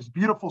worships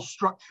beautiful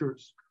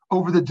structures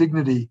over the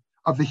dignity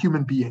of the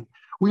human being.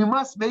 We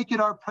must make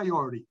it our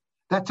priority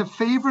that to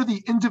favor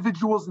the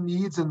individual's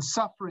needs and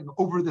suffering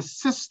over the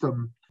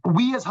system,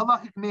 we as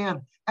halachic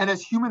man and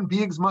as human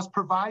beings must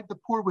provide the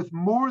poor with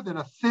more than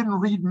a thin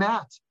reed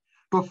mat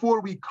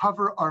before we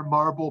cover our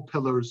marble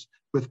pillars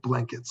with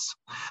blankets.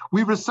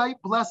 We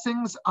recite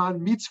blessings on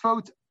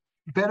mitzvot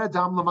ben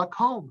adam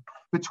lamakom,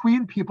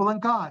 between people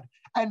and God,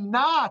 and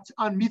not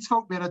on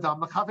mitzvot ben adam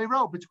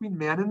l'chavero, between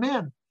man and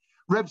man.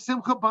 Reb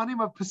Simcha Banim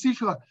of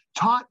Pesishla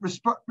taught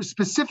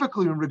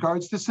specifically in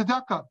regards to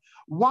tzedakah.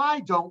 Why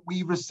don't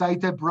we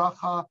recite a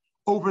bracha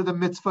over the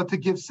mitzvah to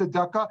give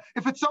tzedakah?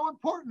 If it's so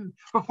important,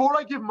 before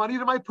I give money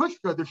to my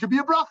pushka, there should be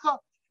a bracha.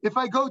 If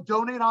I go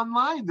donate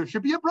online, there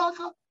should be a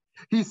bracha.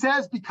 He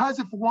says, because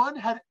if one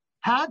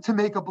had to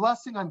make a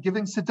blessing on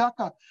giving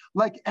tzedakah,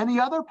 like any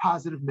other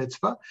positive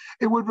mitzvah,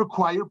 it would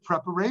require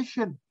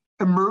preparation,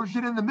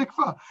 immersion in the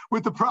mikvah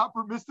with the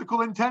proper mystical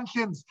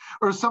intentions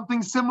or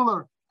something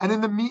similar. And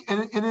in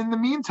the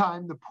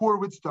meantime, the poor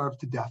would starve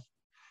to death.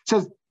 It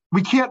says,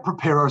 we can't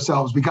prepare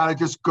ourselves. We got to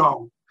just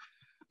go.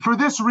 For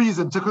this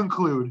reason, to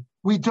conclude,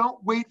 we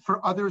don't wait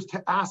for others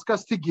to ask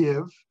us to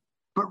give,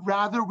 but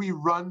rather we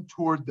run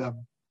toward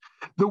them.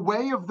 The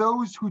way of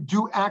those who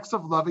do acts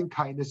of loving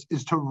kindness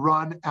is to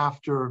run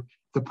after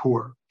the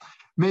poor.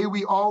 May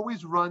we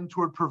always run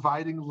toward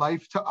providing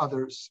life to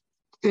others,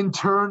 in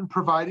turn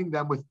providing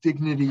them with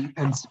dignity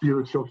and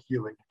spiritual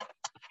healing.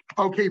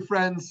 Okay,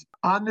 friends,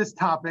 on this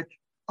topic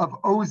of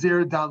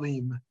Ozeir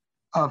Dalim,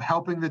 of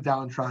helping the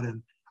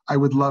downtrodden, I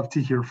would love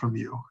to hear from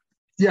you.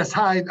 Yes,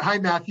 hi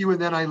Matthew,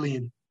 and then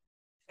Eileen.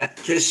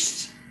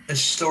 Just a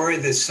story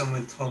that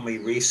someone told me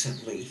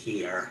recently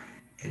here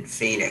in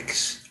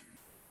Phoenix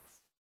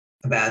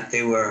about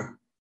they were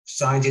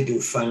starting to do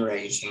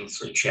fundraising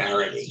for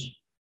charity.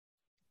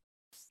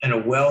 And a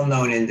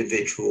well-known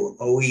individual,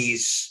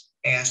 always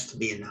asked to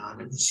be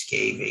anonymous,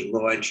 gave a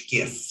large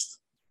gift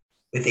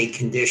with a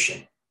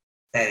condition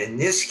that in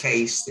this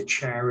case, the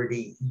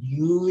charity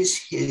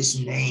use his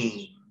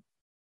name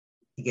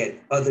to get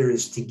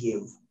others to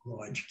give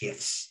large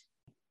gifts.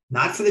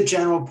 Not for the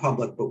general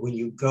public, but when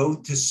you go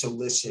to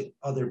solicit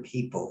other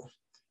people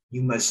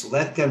you must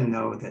let them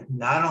know that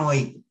not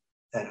only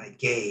that I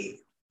gave,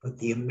 but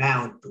the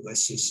amount,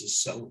 because this is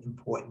so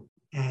important.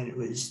 And it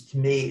was, to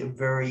me, a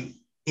very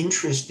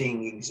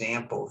interesting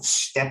example of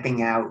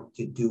stepping out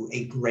to do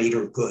a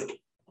greater good.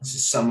 This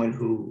is someone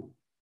who,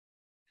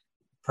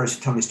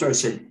 person told me a story,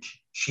 said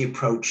she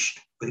approached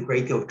with a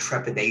great deal of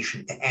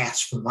trepidation to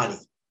ask for money.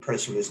 The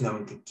person was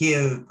known to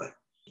give, but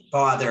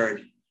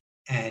bothered.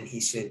 And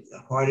he said,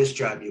 the hardest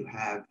job you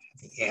have,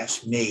 having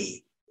asked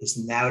me, is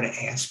now to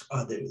ask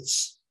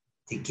others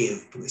to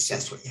give, because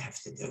that's what you have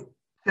to do.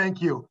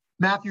 Thank you.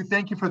 Matthew,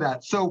 thank you for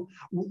that. So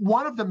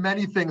one of the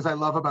many things I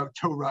love about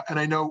Torah, and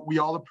I know we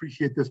all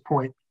appreciate this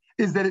point,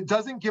 is that it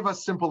doesn't give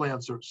us simple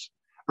answers,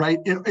 right?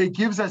 It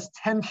gives us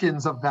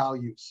tensions of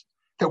values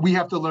that we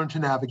have to learn to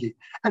navigate.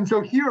 And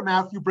so here,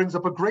 Matthew brings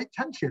up a great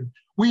tension.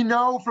 We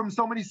know from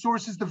so many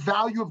sources the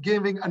value of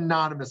giving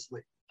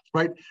anonymously,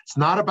 right? It's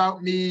not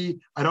about me.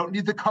 I don't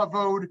need the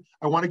kavod.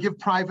 I want to give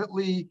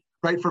privately,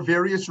 right, for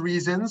various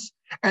reasons.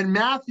 And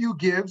Matthew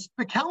gives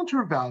the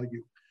counter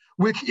value,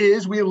 which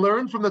is, we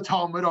learned from the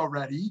Talmud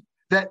already,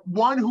 that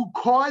one who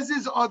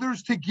causes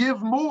others to give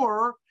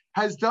more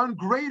has done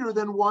greater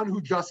than one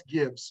who just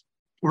gives,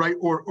 right,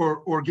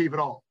 or gave it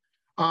all.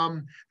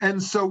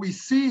 And so we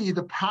see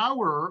the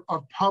power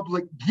of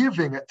public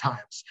giving at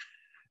times.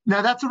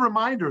 Now, that's a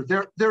reminder.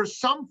 There's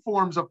some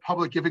forms of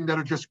public giving that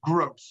are just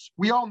gross.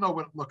 We all know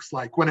what it looks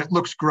like. When it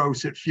looks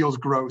gross, it feels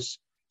gross.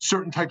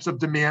 Certain types of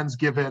demands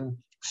given,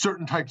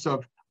 certain types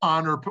of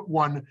honor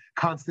one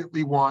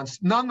constantly wants.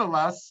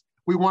 Nonetheless,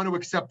 we want to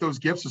accept those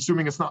gifts,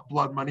 assuming it's not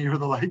blood money or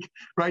the like,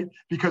 right?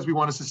 Because we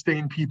want to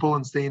sustain people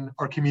and sustain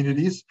our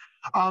communities.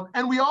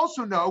 And we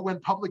also know when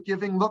public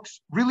giving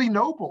looks really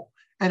noble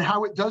and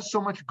how it does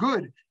so much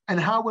good, and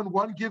how when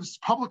one gives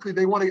publicly,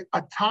 they want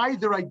to tie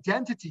their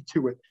identity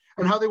to it,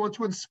 and how they want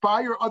to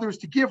inspire others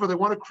to give, or they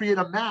want to create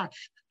a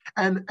match.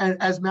 And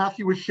as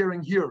Matthew was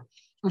sharing here.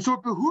 And so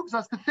it behooves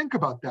us to think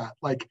about that,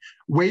 like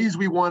ways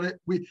we want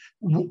to,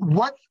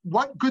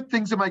 what good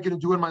things am I going to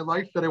do in my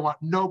life that I want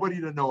nobody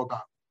to know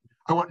about?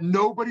 I want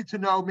nobody to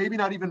know, maybe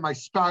not even my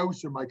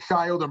spouse or my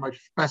child or my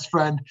best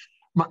friend,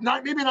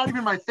 maybe not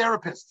even my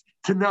therapist,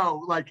 to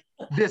know like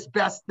this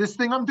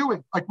thing I'm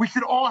doing. Like we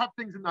should all have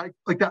things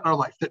like that in our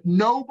life that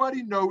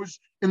nobody knows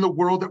in the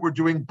world that we're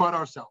doing but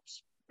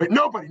ourselves. Right?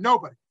 Nobody.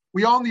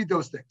 We all need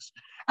those things.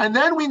 And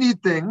then we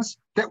need things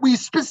that we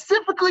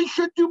specifically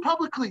should do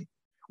publicly.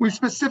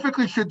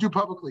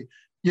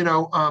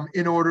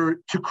 In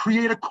order to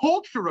create a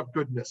culture of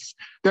goodness,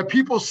 that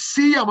people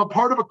see I'm a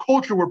part of a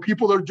culture where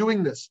people are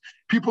doing this.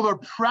 People are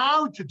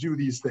proud to do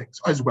these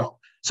things as well.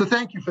 So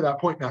thank you for that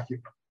point, Matthew.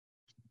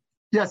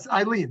 Yes,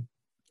 Eileen.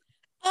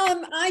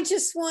 I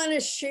just want to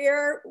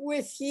share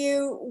with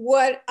you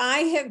what I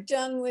have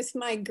done with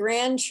my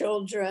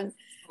grandchildren.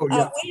 Oh,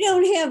 yeah. We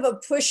don't have a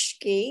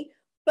pushki,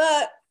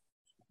 but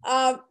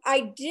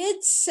I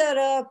did set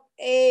up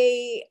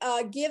a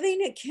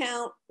giving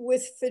account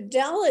with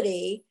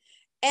Fidelity,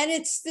 and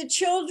it's the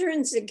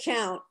children's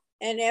account.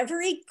 And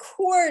every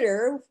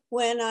quarter,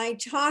 when I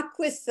talk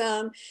with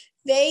them,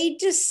 they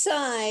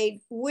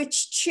decide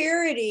which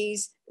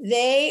charities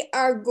they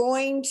are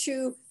going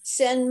to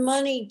send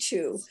money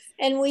to.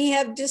 And we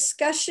have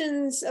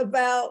discussions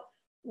about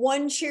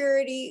one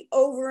charity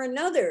over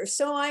another.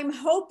 So I'm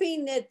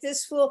hoping that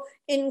this will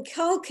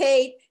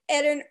inculcate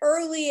at an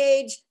early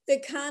age the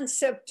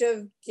concept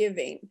of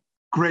giving.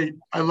 Great.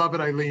 I love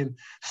it, Eileen.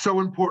 So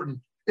important.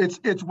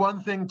 It's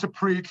one thing to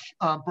preach,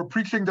 but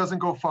preaching doesn't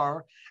go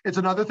far. It's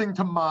another thing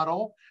to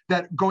model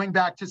that, going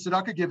back to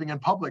tzedakah giving in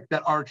public,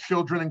 that our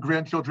children and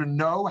grandchildren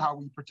know how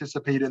we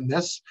participate in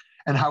this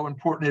and how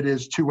important it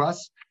is to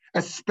us,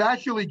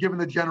 especially given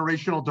the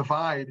generational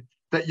divide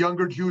that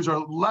younger Jews are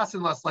less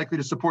and less likely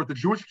to support the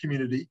Jewish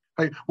community.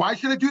 Like, why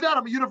should I do that?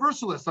 I'm a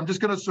universalist. I'm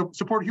just going to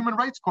support human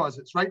rights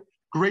causes, right?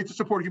 Great to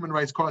support human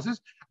rights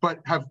causes, but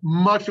have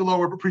much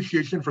lower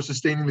appreciation for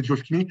sustaining the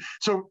Jewish community.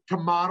 So to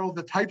model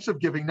the types of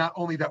giving, not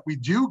only that we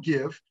do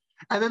give,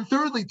 and then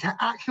thirdly, to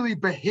actually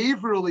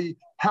behaviorally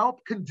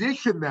help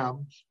condition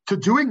them to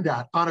doing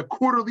that on a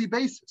quarterly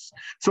basis.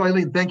 So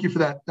Eileen, thank you for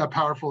that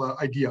powerful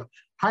idea.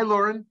 Hi,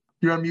 Lauren.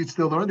 You're on mute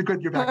still, Lauren.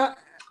 Good, you're back.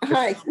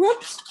 Hi.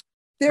 Whoops.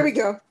 There we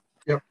go.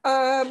 Yep.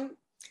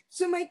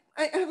 So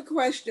I have a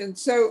question.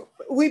 So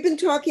we've been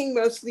talking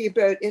mostly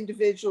about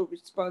individual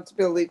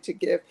responsibility to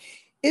give.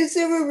 Is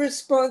there a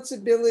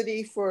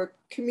responsibility for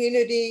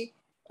community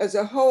as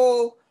a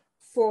whole,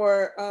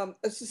 for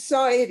a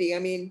society? I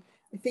mean,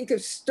 I think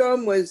of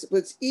Stom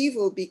was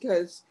evil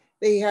because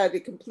they had a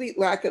complete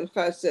lack of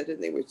chesed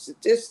and they were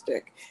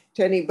sadistic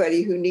to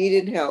anybody who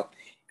needed help.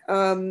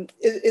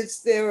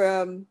 Is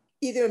there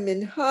either a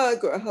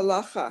minhag or a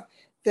halacha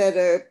that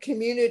a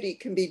community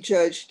can be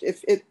judged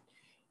if it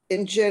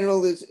in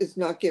general is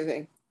not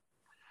giving?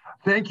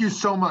 Thank you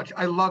so much.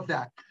 I love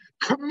that.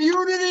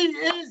 Community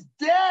is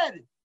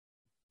dead.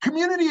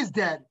 Community is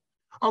dead.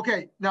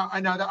 Okay, now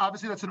that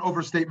obviously that's an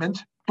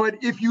overstatement.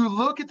 But if you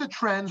look at the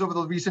trends over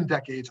the recent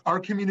decades, our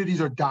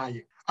communities are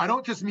dying. I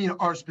don't just mean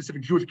our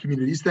specific Jewish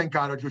communities. Thank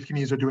God our Jewish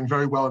communities are doing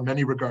very well in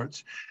many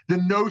regards. The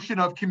notion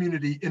of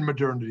community in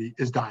modernity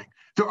is dying.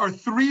 There are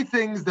three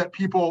things that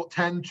people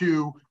tend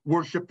to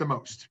worship the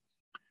most: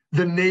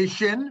 the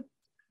nation,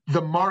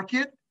 the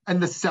market,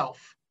 and the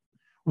self.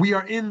 We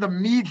are in the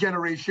me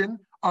generation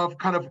of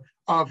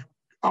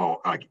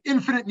like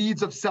infinite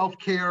needs of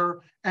self-care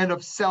and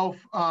of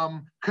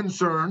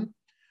self-concern.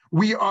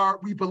 We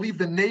believe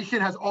the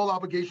nation has all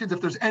obligations.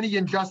 If there's any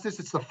injustice,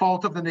 it's the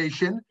fault of the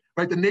nation,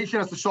 right? The nation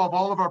has to solve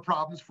all of our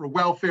problems for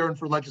welfare and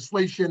for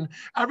legislation.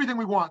 Everything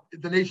we want,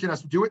 the nation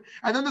has to do it.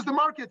 And then there's the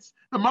markets.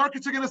 The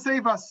markets are going to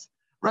save us,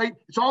 right?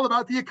 It's all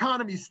about the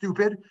economy,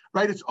 stupid,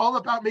 right? It's all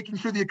about making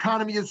sure the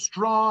economy is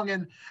strong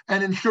and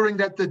ensuring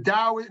that the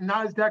Dow,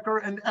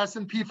 NASDAQ, and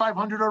S&P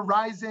 500 are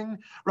rising,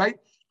 right?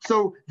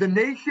 So the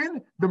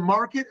nation, the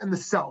market, and the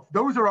self,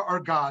 those are our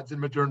gods in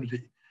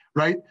modernity,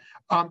 right?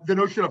 The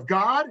notion of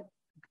God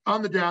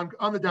on the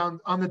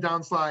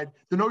downslide,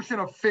 the notion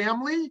of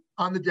family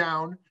on the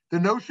down, the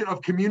notion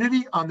of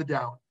community on the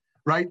down,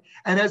 right?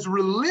 And as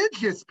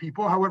religious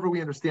people, however we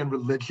understand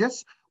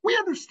religious, we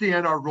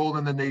understand our role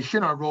in the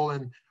nation, our role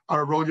in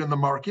the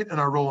market, and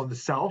our role in the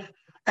self.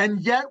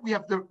 And yet we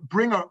have to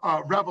bring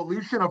a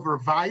revolution of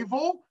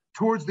revival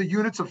towards the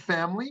units of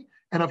family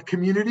and of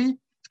community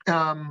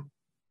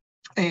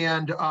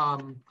and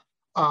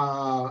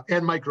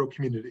micro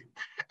community.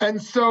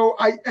 And so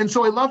I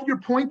love your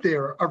point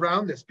there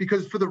around this,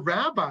 because for the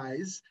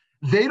rabbis,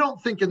 they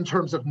don't think in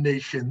terms of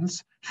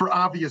nations for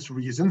obvious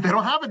reasons. They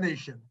don't have a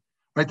nation,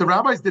 right? The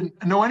rabbis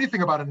didn't know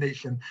anything about a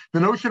nation. The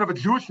notion of a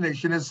Jewish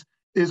nation is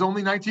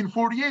only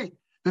 1948.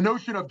 The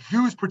notion of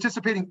Jews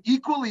participating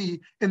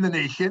equally in the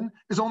nation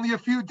is only a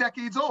few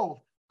decades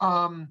old,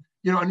 a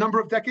number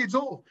of decades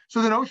old.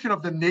 So the notion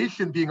of the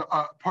nation being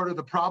a part of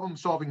the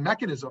problem-solving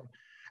mechanism.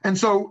 And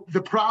so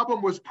the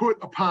problem was put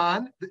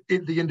upon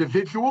the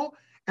individual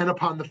and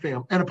upon the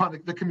family and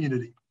upon the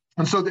community.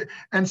 And so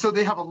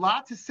they have a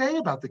lot to say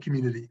about the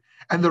community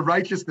and the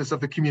righteousness of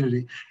the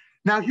community.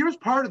 Now, here's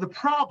part of the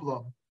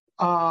problem.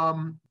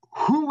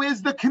 Who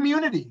is the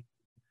community?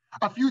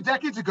 A few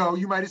decades ago,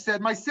 you might have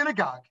said my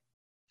synagogue.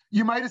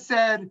 You might have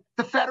said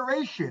the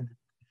Federation.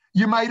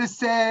 You might have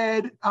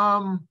said,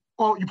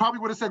 you probably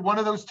would have said one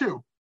of those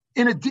two.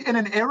 In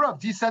an era of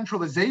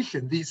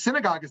decentralization, the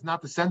synagogue is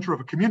not the center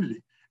of a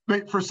community.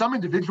 For some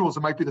individuals,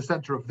 it might be the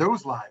center of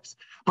those lives.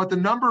 But the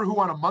number who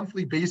on a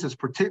monthly basis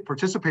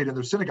participate in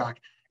their synagogue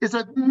is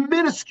a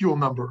minuscule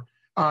number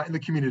in the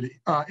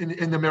community,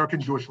 in the American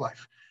Jewish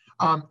life.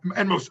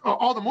 And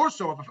all the more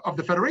so of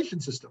the federation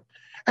system.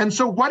 And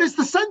so what is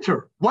the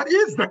center? What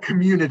is the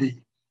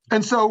community?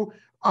 And so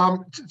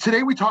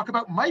today we talk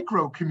about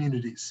micro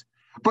communities.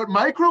 But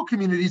micro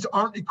communities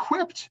aren't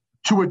equipped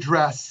to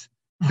address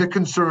the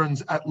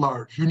concerns at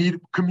large. You need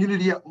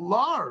community at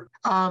large.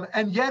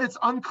 And yet it's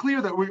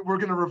unclear that we're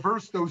going to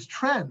reverse those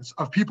trends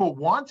of people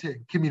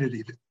wanting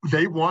community.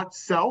 They want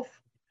self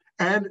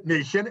and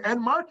nation and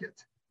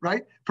market,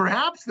 right?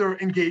 Perhaps they're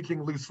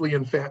engaging loosely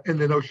in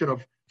the notion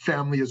of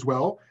family as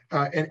well,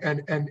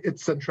 and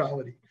its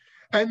centrality.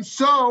 And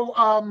so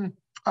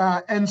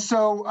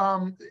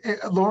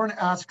Lauren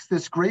asks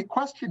this great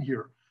question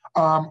here.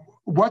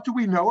 What do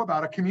we know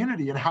about a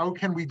community, and how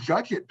can we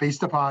judge it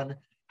based upon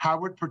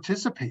how it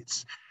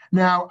participates?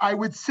 Now,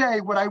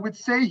 what I would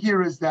say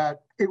here is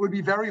that it would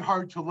be very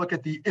hard to look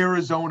at the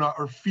Arizona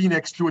or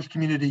Phoenix Jewish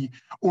community,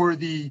 or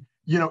the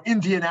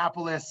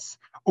Indianapolis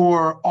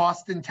or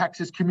Austin,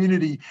 Texas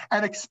community,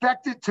 and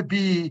expect it to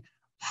be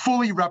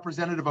fully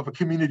representative of a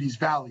community's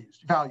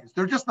values.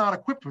 They're just not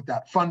equipped with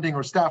that, funding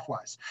or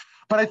staff-wise.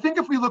 But I think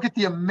if we look at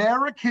the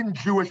American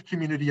Jewish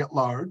community at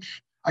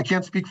large, I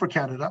can't speak for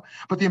Canada,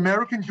 but the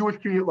American Jewish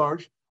community at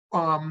large,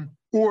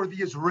 or the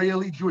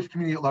Israeli Jewish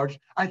community at large,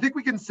 I think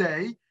we can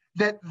say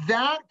that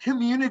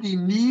community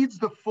needs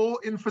the full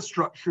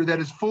infrastructure that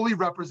is fully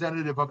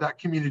representative of that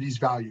community's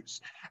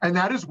values. And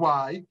that is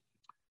why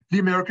the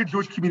American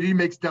Jewish community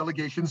makes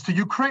delegations to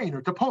Ukraine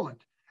or to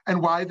Poland,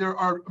 and why there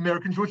are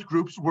American Jewish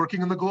groups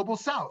working in the global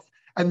South,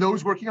 and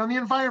those working on the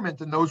environment,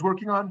 and those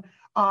working on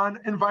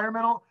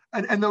environmental,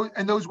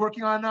 and those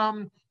working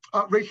on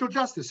racial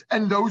justice,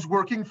 and those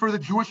working for the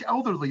Jewish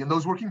elderly, and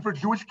those working for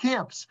Jewish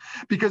camps,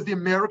 because the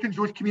American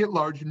Jewish community at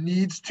large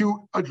needs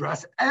to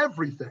address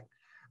everything,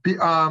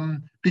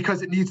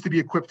 because it needs to be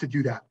equipped to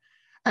do that.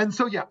 And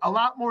so, yeah, a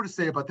lot more to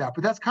say about that,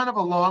 but that's kind of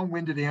a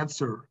long-winded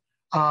answer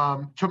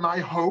to my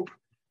hope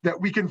that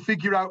we can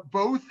figure out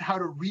both how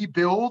to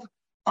rebuild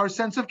our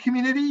sense of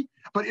community,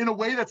 but in a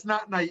way that's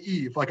not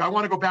naive. Like, I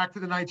want to go back to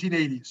the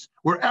 1980s,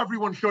 where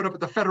everyone showed up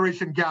at the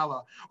Federation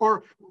Gala,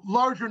 or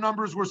larger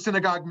numbers were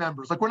synagogue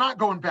members. Like, we're not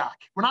going back.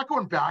 We're not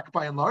going back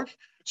by and large.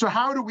 So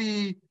how do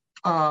we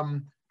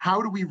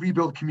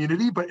rebuild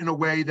community, but in a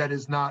way that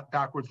is not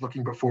backwards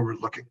looking, but forward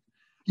looking?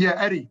 Yeah,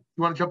 Eddie,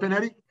 you want to jump in,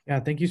 Eddie? Yeah,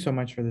 thank you so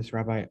much for this,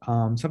 Rabbi.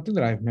 Something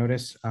that I've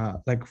noticed,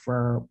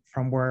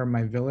 from where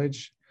my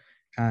village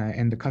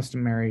and the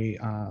customary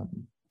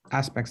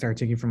aspects that are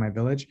taken from my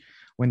village,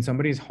 when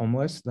somebody's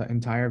homeless, the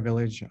entire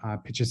village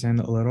pitches in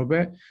a little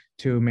bit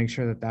to make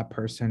sure that that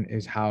person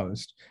is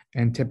housed.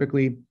 And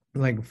typically,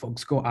 like,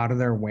 folks go out of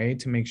their way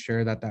to make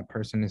sure that that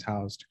person is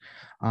housed.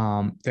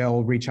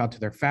 They'll reach out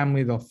to their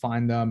family, they'll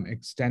find them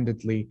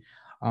extendedly.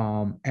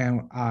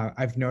 And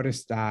I've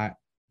noticed that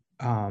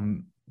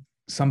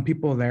some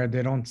people there,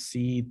 they don't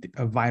see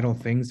vital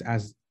things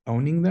as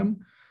owning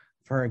them.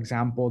 For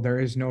example,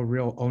 there is no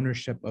real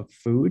ownership of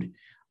food.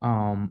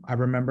 I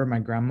remember my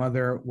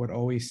grandmother would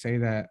always say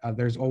that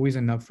there's always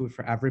enough food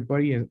for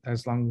everybody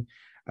as long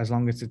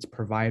as it's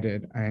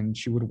provided, and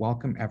she would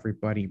welcome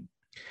everybody.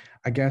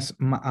 I guess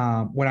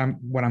what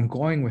I'm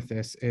going with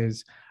this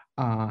is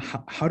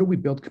how do we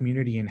build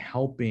community in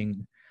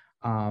helping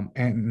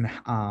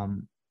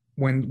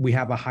when we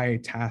have a high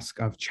task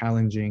of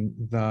challenging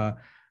the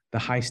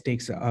high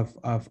stakes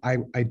of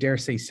I dare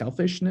say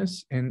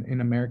selfishness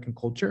in American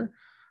culture,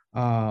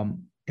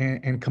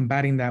 and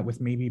combating that with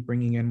maybe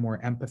bringing in more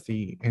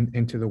empathy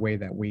into the way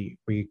that we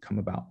come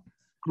about.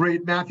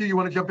 Great. Matthew, you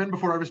want to jump in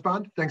before I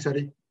respond? Thanks,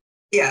 Eddie.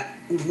 Yeah,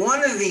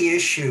 one of the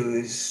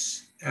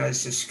issues, I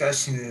was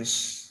discussing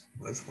this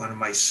with one of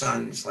my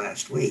sons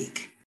last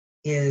week,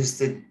 is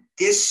the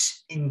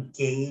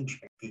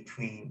disengagement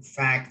between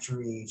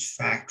factories,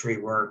 factory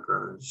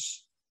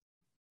workers,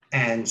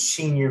 and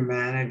senior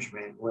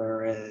management,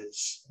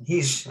 whereas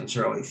he's in his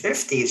early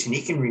 50s and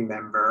he can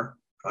remember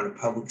going to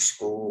public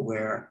school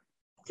where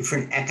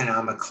different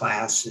economic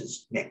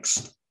classes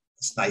mixed.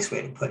 It's a nice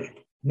way to put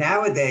it.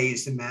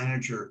 Nowadays, the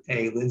manager,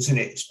 lives in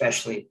it,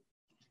 especially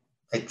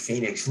like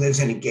Phoenix, lives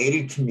in a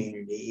gated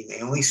community.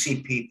 They only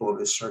see people of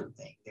a certain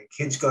thing. Their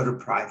kids go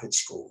to private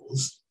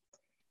schools.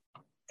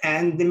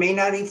 And they may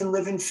not even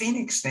live in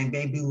Phoenix. They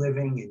may be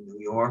living in New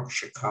York,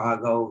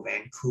 Chicago,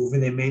 Vancouver.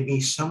 They may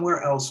be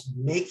somewhere else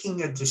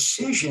making a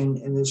decision,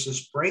 and there's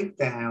this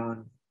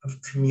breakdown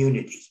of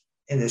community.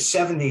 In the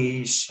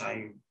 70s,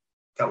 I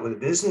dealt with a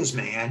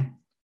businessman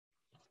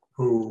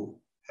who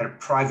had a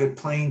private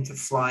plane to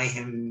fly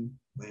him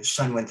when his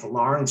son went to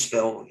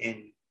Lawrenceville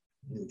in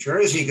New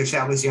Jersey, because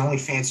that was the only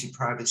fancy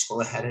private school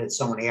that had its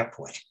own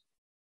airport.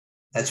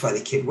 That's why the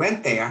kid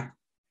went there.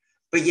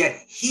 But yet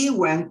he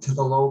went to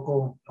the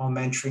local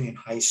elementary and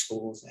high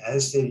schools,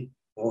 as did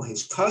all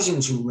his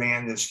cousins who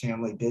ran this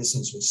family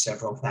business with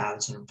several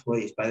thousand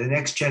employees. By the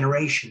next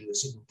generation,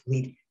 there's a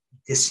complete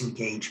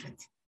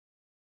disengagement.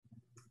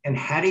 And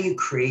how do you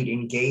create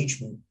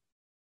engagement?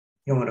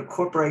 You know, when a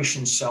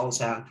corporation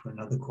sells out to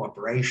another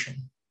corporation,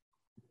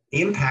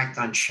 the impact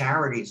on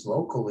charities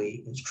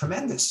locally is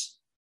tremendous,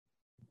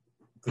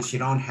 because you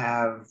don't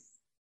have,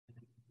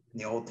 in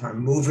the old term,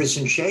 movers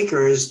and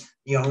shakers,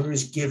 the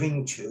owners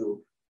giving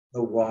to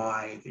the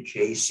Y, the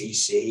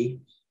JCC.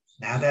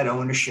 Now that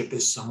ownership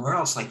is somewhere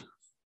else. Like,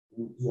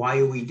 why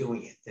are we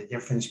doing it? The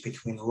difference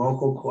between the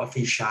local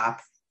coffee shop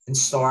and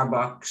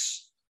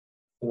Starbucks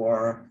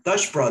or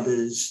Dutch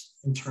Brothers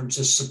in terms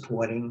of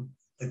supporting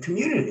the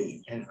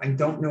community. And I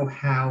don't know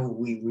how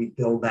we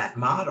rebuild that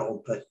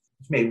model, but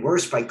it's made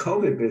worse by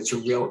COVID, but it's a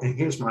real, and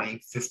here's my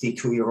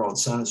 52-year-old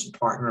son as a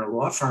partner in a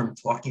law firm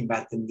talking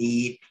about the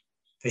need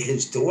for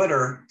his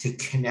daughter to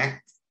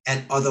connect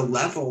at other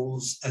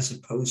levels as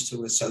opposed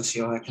to a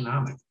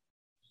socioeconomic.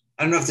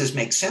 I don't know if this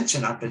makes sense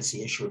or not, but it's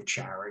the issue of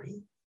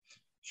charity.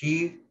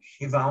 She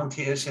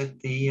volunteers at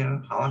the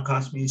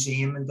Holocaust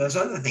Museum and does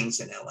other things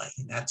in LA,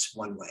 and that's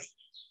one way.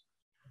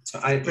 So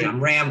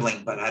I'm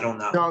rambling, but I don't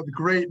know. No,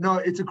 great. No,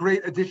 it's a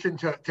great addition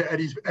to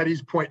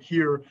Eddie's point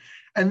here,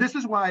 and this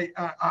is why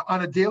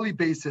on a daily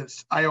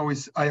basis I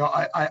always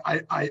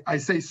I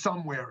say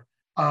somewhere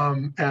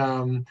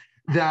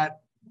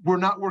that we're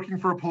not working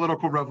for a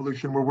political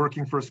revolution. We're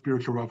working for a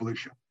spiritual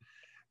revolution,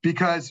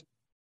 because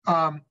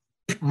Roe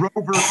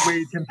versus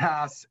Wade can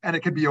pass and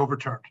it can be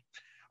overturned.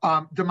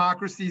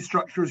 Democracy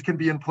structures can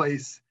be in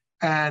place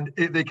and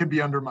they can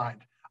be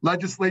undermined.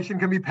 Legislation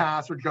can be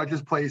passed or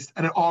judges placed,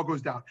 and it all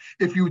goes down.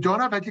 If you don't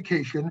have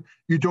education,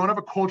 you don't have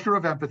a culture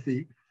of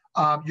empathy,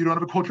 you don't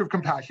have a culture of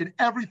compassion,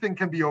 everything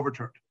can be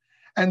overturned.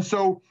 And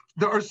so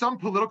there are some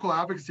political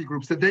advocacy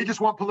groups that they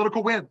just want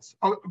political wins.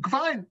 Oh,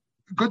 fine,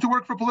 good to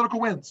work for political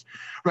wins,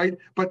 right?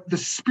 But the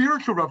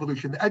spiritual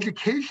revolution, the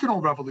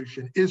educational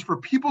revolution, is for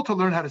people to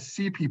learn how to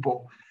see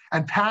people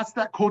and pass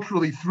that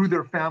culturally through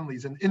their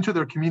families and into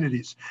their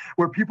communities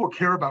where people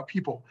care about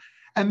people.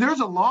 And there's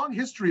a long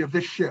history of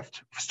this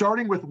shift,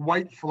 starting with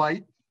white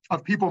flight,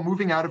 of people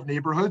moving out of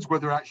neighborhoods where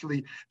they're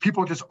actually,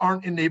 people just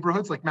aren't in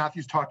neighborhoods like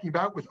Matthew's talking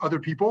about with other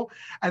people.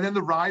 And then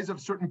the rise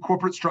of certain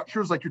corporate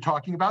structures like you're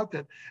talking about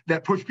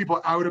that push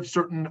people out of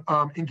certain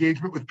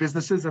engagement with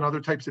businesses and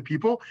other types of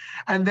people.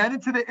 And then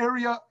into the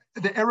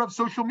era of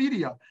social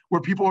media,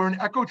 where people are in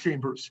echo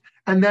chambers,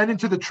 and then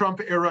into the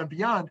Trump era and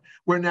beyond,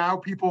 where now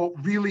people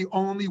really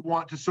only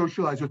want to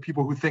socialize with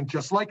people who think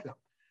just like them.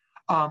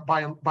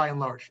 By and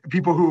large,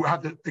 people who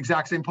have the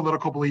exact same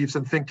political beliefs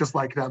and think just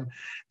like them,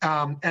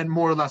 and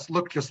more or less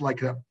look just like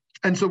them.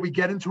 And so we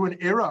get into an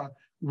era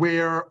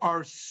where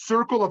our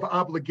circle of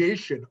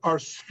obligation, our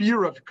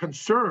sphere of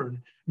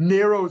concern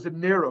narrows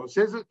and narrows.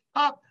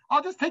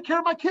 I'll just take care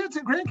of my kids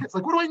and grandkids.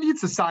 Like, what do I need?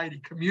 Society,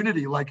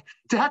 community, like,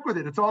 to heck with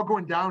it. It's all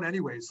going down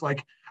anyways.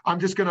 Like, I'm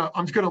just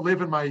gonna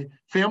live in my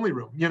family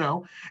room,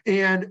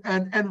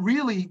 and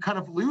really kind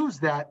of lose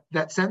that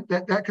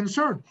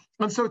concern.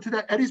 And so to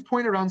that Eddie's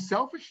point around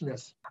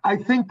selfishness, I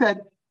think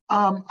that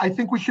I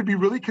think we should be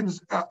really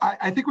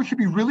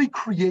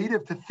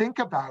creative to think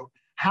about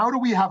how do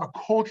we have a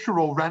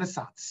cultural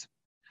renaissance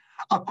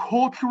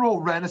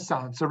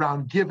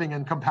around giving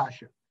and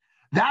compassion.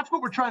 That's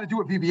what we're trying to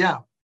do at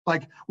VBM.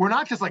 Like, we're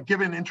not just like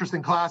giving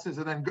interesting classes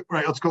and then,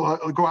 right, let's go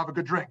have a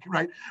good drink,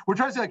 right? We're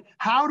trying to say, like,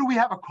 how do we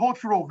have a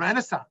cultural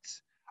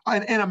renaissance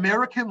in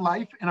American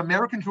life, in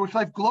American Jewish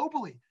life,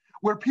 globally,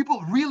 where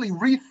people really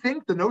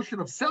rethink the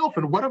notion of self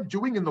and what I'm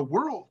doing in the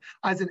world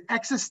as an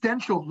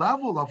existential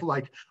level of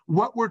like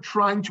what we're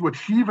trying to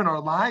achieve in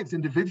our lives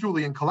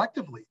individually and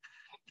collectively.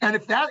 And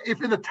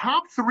if in the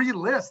top 3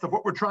 list of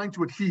what we're trying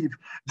to achieve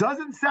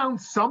doesn't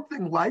sound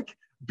something like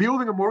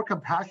building a more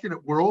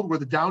compassionate world where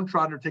the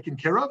downtrodden are taken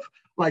care of,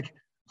 like,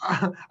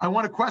 I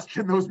want to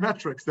question those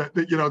metrics that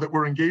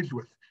we're engaged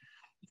with.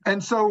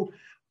 And so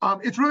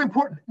it's really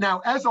important.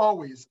 Now, as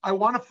always, I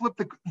want to flip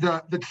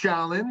the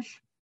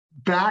challenge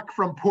back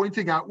from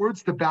pointing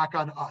outwards to back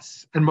on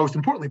us, and most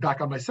importantly,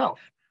 back on myself.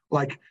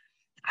 Like,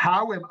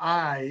 how am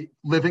I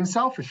living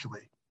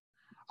selfishly?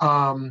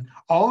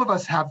 All of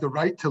us have the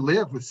right to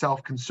live with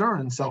self-concern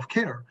and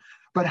self-care,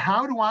 but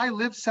how do I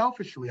live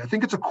selfishly? I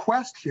think it's a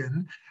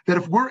question that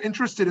if we're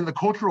interested in the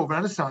cultural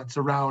renaissance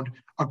around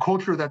a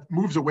culture that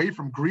moves away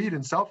from greed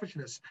and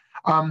selfishness,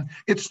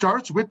 it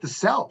starts with the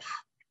self,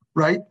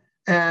 right?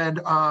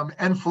 And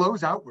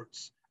flows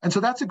outwards. And so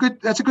that's a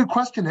good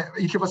question that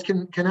each of us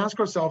can ask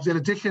ourselves in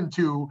addition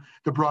to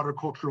the broader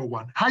cultural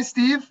one. Hi,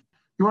 Steve.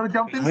 You want to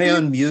jump in? I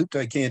unmute.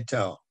 I can't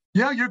tell.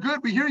 Yeah, you're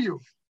good. We hear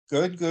you.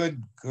 Good.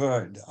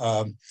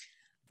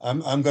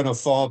 I'm going to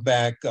fall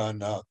back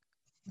on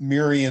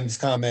Miriam's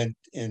comment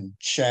in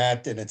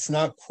chat, and it's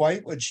not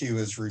quite what she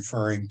was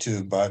referring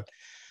to, but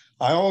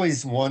I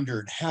always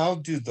wondered, how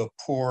do the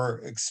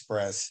poor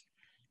express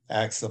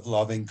acts of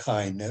loving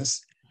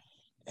kindness?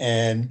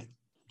 And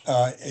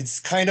it's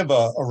kind of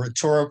a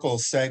rhetorical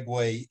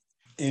segue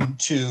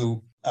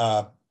into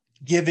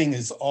giving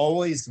is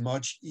always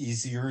much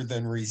easier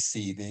than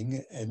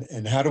receiving.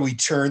 And how do we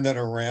turn that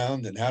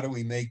around? And how do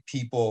we make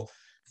people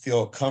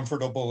feel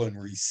comfortable in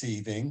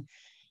receiving?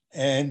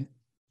 And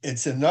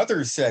it's another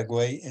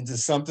segue into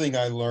something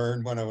I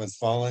learned when I was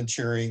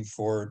volunteering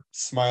for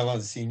Smile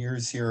on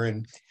Seniors here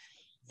in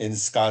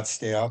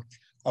Scottsdale.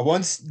 I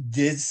once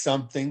did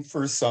something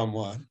for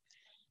someone,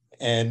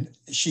 and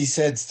she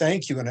said,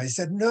 thank you. And I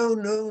said, no,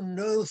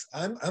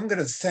 I'm going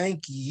to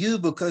thank you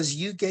because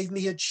you gave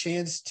me a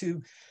chance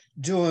to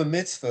do a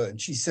mitzvah. And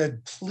she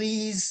said,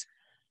 please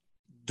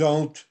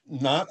don't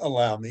not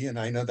allow me, and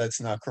I know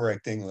that's not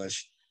correct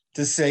English,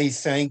 to say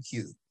thank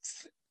you.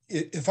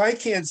 If I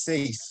can't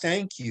say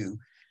thank you,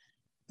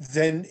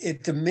 then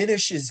it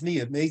diminishes me.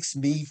 It makes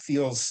me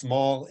feel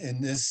small in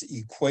this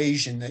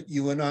equation that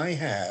you and I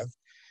have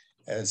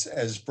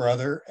as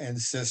brother and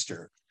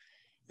sister.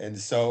 And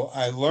so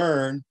I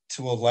learned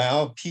to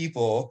allow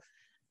people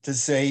to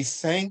say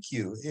thank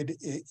you.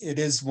 It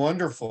is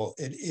wonderful.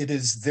 It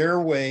is their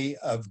way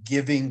of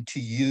giving to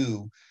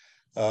you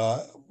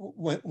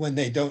when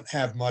they don't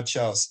have much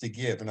else to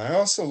give. And I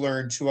also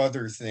learned 2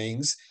 other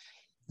things,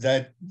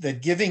 that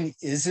giving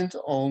isn't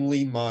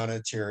only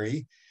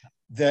monetary,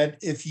 that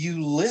if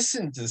you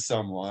listen to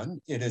someone,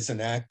 it is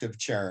an act of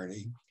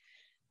charity.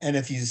 And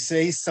if you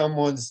say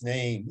someone's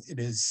name, it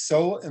is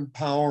so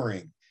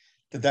empowering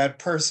to that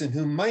person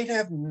who might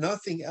have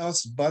nothing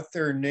else but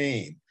their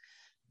name,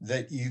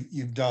 that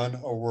you've done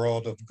a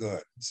world of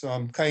good. So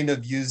I'm kind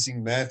of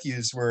using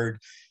Matthew's word,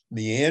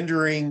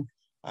 meandering.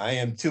 I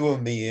am too a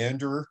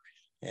meanderer,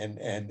 and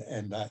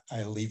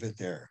I leave it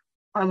there.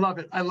 I love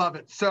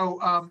it.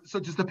 So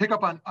just to pick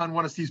up on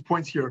one of Steve's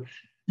points here,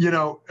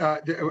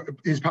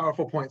 his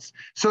powerful points.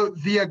 So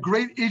the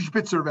great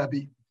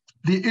Ishbitzer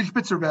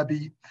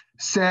Rebbe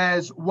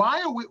says,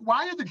 why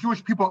are the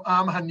Jewish people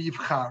Am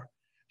HaNivchar,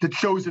 the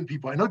chosen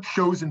people? I know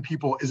chosen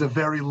people is a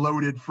very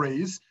loaded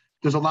phrase.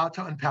 There's a lot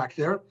to unpack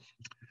there.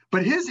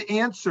 But his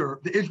answer,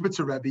 the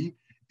Ishbitzer Rebbe,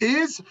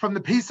 is from the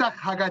Pesach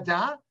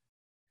Haggadah,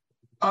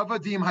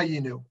 Avadim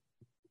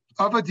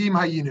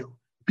Hayinu,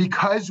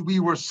 because we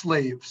were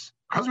slaves.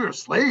 Because we were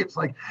slaves.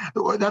 Like,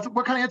 that's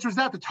what kind of answer is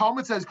that? The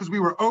Talmud says because we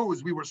were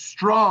Oz, we were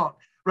strong,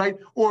 right?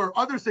 Or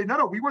others say,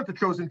 no, we weren't the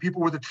chosen people,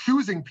 we're the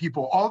choosing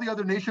people. All the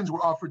other nations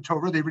were offered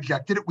Torah, they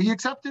rejected it, we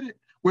accepted it.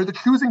 We're the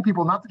choosing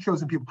people, not the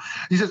chosen people.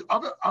 He says,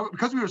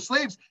 because we were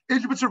slaves,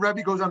 Ishbitzer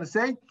Rebbe goes on to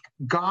say,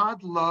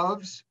 God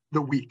loves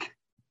the weak.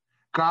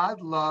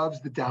 God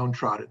loves the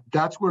downtrodden.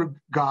 That's where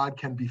God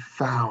can be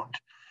found.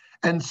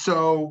 And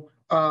so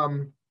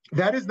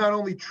that is not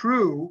only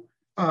true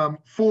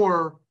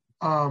for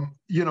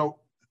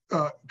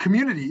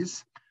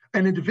communities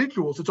and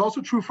individuals, it's also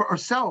true for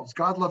ourselves.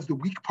 God loves the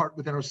weak part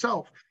within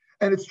ourselves.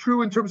 And it's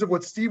true in terms of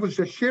what Steve was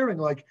just sharing,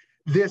 like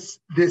this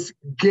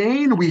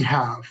gain we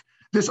have,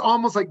 this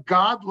almost like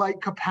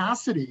God-like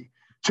capacity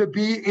to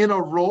be in a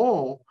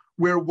role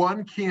where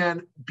one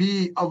can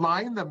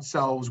align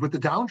themselves with the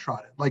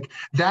downtrodden. Like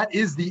that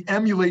is the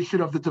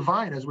emulation of the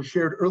divine, as was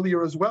shared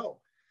earlier as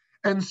well.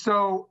 And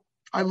so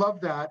I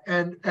love that.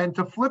 And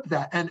to flip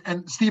that,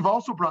 and Steve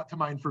also brought to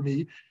mind for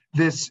me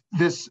this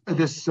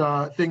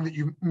thing that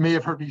you may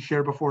have heard me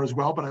share before as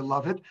well, but I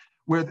love it,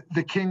 where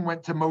the king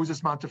went to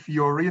Moses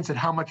Montefiore and said,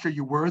 "How much are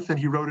you worth?" And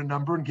he wrote a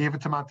number and gave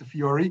it to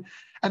Montefiore.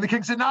 And the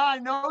king said, "No, I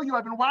know you.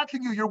 I've been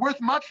watching you. You're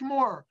worth much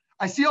more.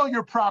 I see all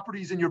your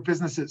properties and your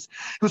businesses."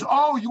 He goes,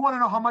 "Oh, you want to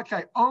know how much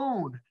I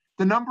own?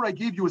 The number I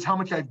gave you is how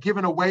much I've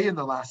given away in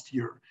the last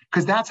year,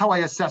 because that's how I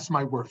assess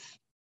my worth."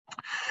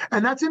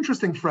 And that's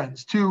interesting,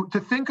 friends, to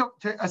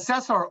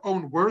assess our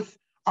own worth.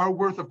 Our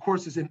worth, of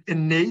course, is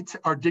innate.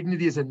 Our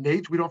dignity is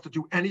innate. We don't have to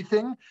do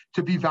anything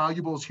to be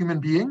valuable as human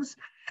beings.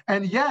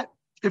 And yet,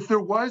 if there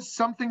was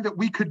something that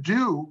we could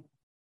do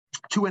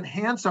to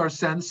enhance our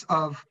sense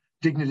of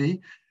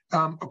dignity,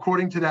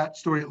 according to that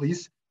story at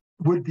least,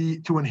 would be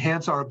to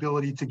enhance our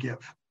ability to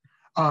give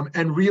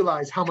and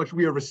realize how much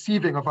we are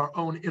receiving of our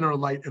own inner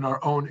light and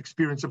our own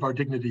experience of our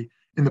dignity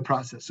in the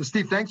process. So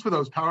Steve, thanks for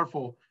those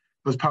powerful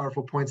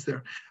points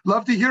there.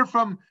 Love to hear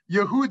from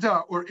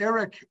Yehuda or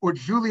Eric or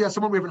Julia,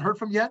 someone we haven't heard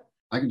from yet.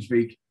 I can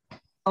speak.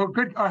 Oh,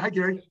 good. Hi,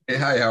 Gary. Hey,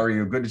 hi, how are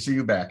you? Good to see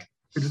you back.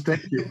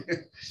 Thank you.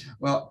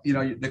 Well,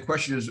 the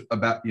question is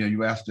about,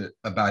 you asked it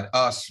about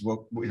us,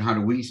 how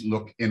do we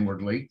look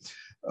inwardly?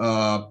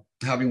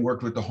 Having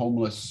worked with the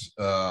homeless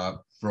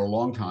for a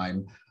long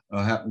time,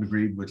 I happen to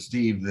agree with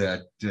Steve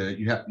that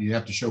you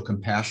have to show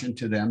compassion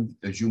to them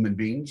as human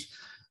beings.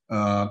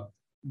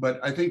 But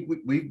I think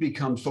we've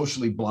become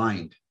socially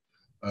blind.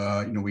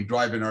 We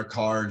drive in our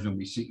cars and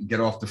we get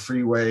off the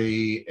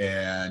freeway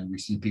and we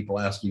see people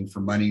asking for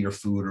money or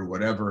food or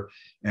whatever,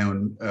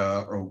 and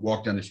or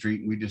walk down the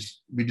street, and we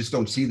just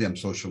don't see them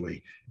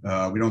socially.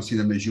 We don't see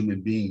them as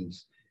human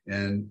beings.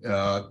 And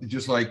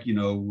just like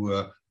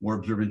more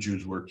observant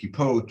Jews wear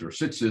kippot or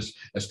tzitzis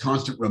as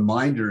constant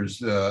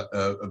reminders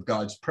of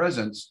God's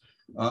presence.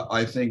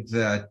 I think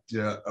that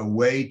a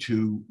way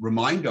to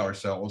remind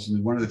ourselves,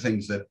 and one of the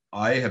things that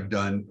I have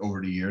done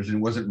over the years, and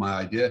it wasn't my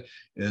idea,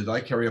 is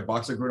I carry a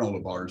box of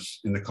granola bars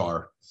in the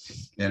car.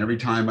 And every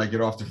time I get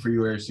off the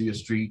freeway or see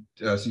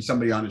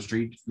somebody on the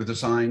street with a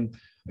sign,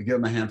 I give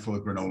them a handful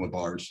of granola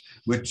bars,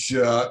 which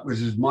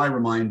is my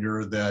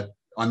reminder that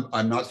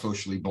I'm not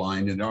socially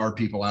blind, and there are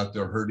people out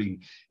there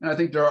hurting. And I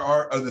think there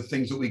are other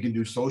things that we can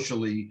do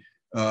socially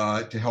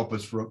to help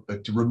us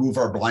to remove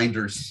our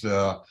blinders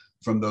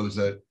from those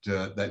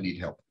that need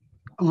help.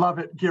 Love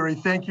it, Gary.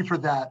 Thank you for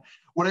that.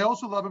 What I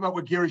also love about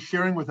what Gary's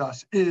sharing with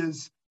us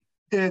is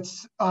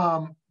it's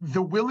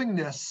the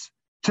willingness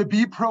to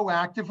be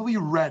proactively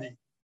ready,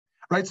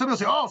 right? Somebody will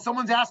say, "Oh,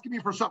 someone's asking me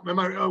for something.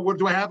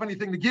 Do I have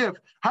anything to give?"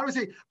 How do I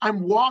say,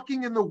 I'm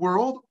walking in the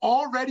world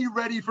already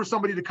ready for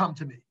somebody to come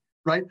to me,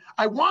 right?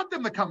 I want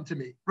them to come to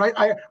me, right?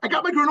 I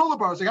got my granola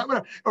bars. I got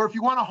whatever. Or if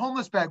you want a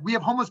homeless bag, we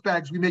have homeless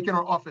bags we make in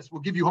our office.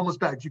 We'll give you homeless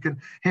bags you can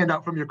hand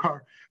out from your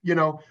car,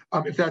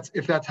 if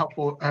that's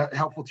helpful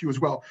to you as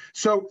well.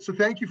 So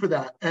thank you for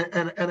that.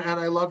 And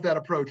I love that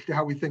approach to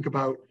how we think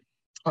about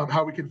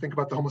how we can think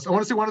about the homeless. I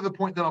want to say one other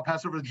point, then I'll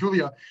pass over to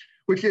Julia,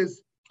 which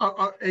is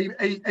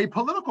a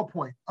political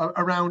point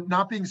around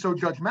not being so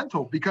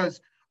judgmental, because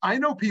I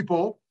know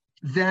people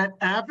that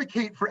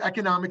advocate for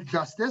economic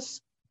justice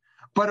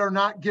but are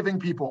not giving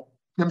people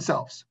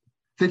themselves.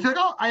 They think,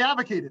 "Oh, I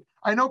advocated."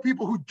 I know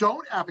people who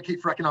don't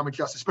advocate for economic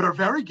justice, but are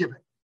very giving,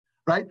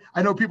 right?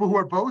 I know people who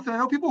are both, and I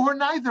know people who are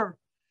neither.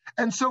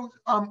 And so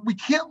we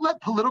can't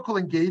let political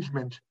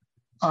engagement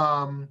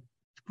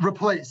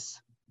replace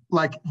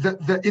like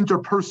the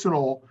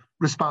interpersonal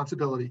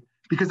responsibility,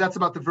 because that's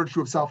about the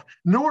virtue of self,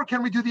 nor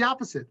can we do the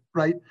opposite,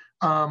 right?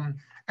 But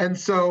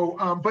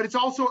it's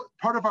also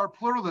part of our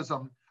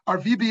pluralism, our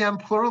VBM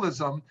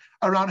pluralism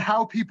around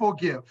how people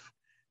give.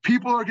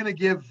 People are going to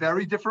give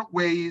very different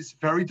ways,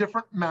 very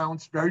different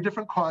amounts, very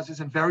different causes,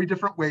 in very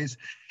different ways.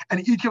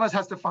 And each of us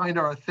has to find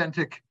our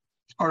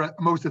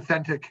most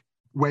authentic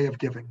way of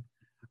giving.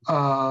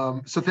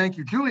 So thank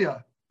you,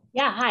 Julia.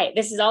 Yeah, hi.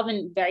 This has all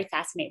been very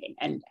fascinating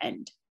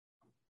and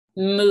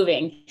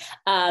moving.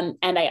 And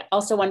I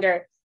also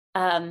wonder,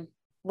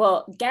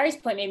 Gary's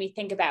point made me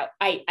think about,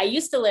 I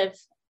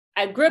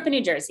grew up in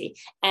New Jersey,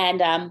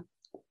 and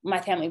my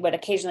family would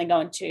occasionally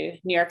go into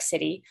New York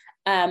City.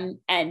 And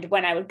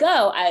when I would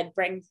go, I'd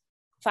bring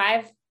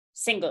 5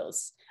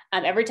 singles.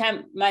 Every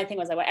time my thing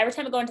was like, every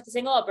time I go into the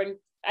city,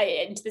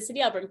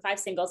 I'll bring 5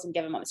 singles and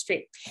give them on the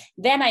street.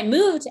 Then I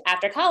moved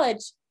after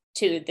college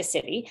to the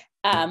city.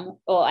 And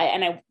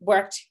I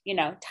worked,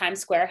 Times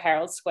Square,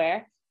 Herald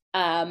Square.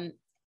 And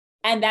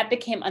that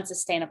became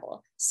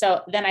unsustainable.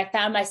 So then I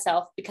found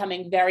myself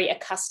becoming very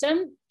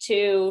accustomed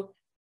to,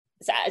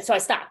 so I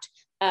stopped.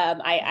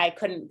 I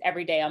couldn't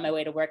every day on my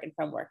way to work and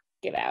from work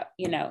give out,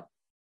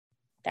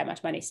 that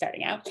much money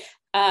starting out.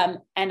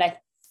 And I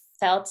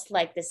felt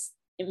like this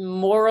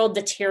moral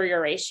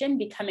deterioration,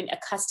 becoming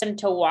accustomed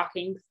to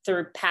walking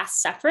through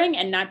past suffering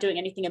and not doing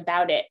anything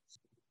about it.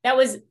 That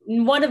was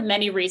one of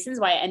many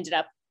reasons why I ended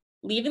up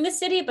leaving the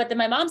city. But then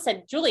my mom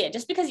said, Julia,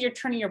 just because you're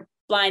turning your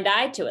blind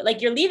eye to it,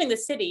 like you're leaving the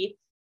city,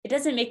 it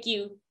doesn't make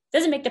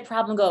the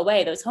problem go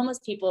away. Those homeless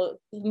people,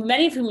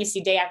 many of whom you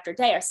see day after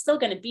day, are still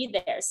going to be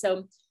there.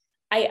 So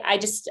I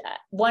just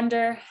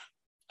wonder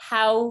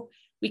how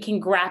we can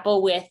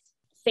grapple with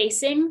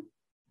facing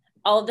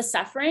all of the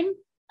suffering,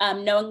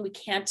 knowing we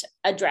can't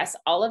address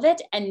all of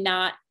it, and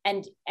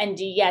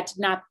yet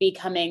not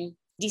becoming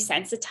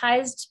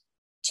desensitized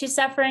to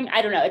suffering.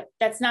 I don't know.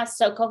 That's not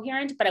so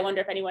coherent, but I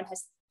wonder if anyone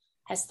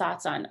has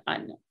thoughts on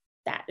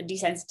that, the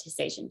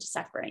desensitization to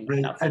suffering,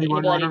 and also the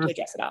ability to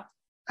address it all.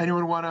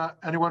 Anyone want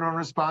to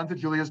respond to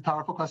Julia's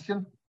powerful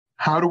question?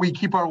 How do we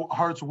keep our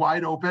hearts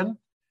wide open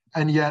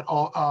and yet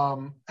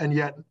do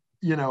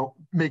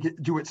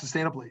it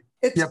sustainably?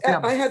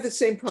 Pam. I have the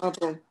same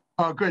problem.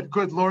 Oh,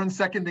 good. Lauren's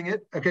seconding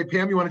it. Okay,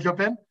 Pam, you want to jump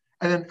in?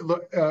 And then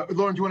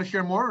Lauren, do you want to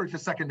share more or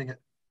just seconding it?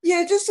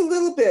 Yeah, just a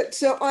little bit.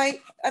 So I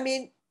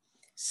mean,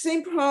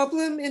 same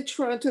problem in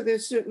Toronto.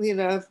 There's certainly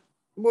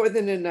more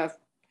than enough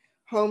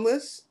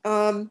homeless.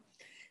 But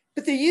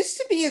there used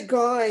to be a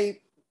guy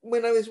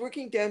when I was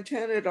working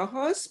downtown at a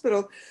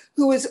hospital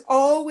who was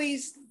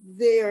always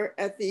there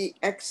at the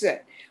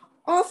exit.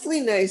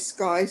 Awfully nice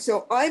guy.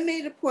 So I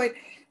made a point,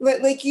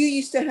 like you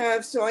used to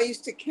have, so I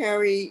used to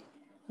carry,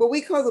 well,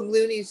 we call them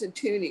loonies and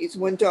toonies,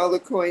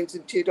 $1 coins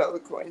and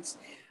 $2 coins.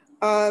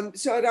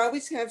 So I'd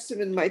always have some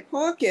in my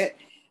pocket,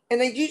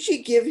 and I'd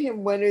usually give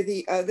him one or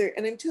the other.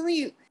 And I'm telling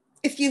you,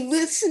 if you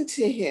listen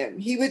to him,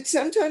 he would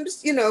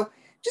sometimes,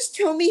 just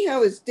tell me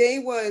how his day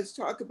was,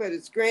 talk about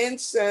his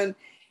grandson,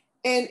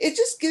 and it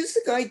just gives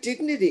the guy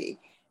dignity.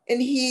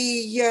 And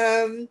he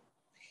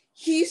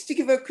used to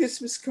give out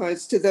Christmas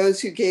cards to those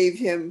who gave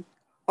him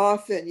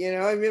often.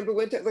 I remember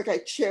one time, I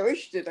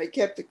cherished it. I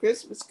kept the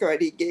Christmas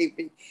card he gave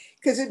me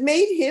because it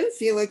made him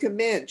feel like a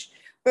mensch.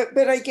 But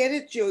I get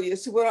it, Julia.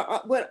 So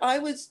what I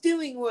was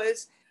doing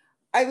was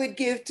I would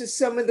give to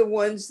some of the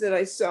ones that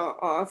I saw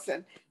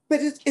often. But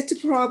it's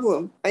a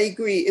problem. I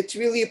agree. It's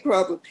really a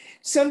problem.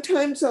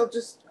 Sometimes I'll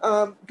just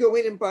go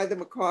in and buy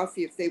them a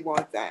coffee if they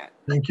want that.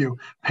 Thank you.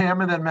 Pam,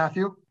 and then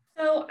Matthew.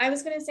 So I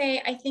was going to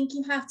say, I think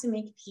you have to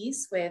make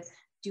peace with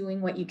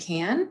doing what you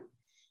can,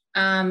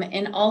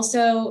 and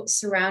also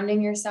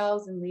surrounding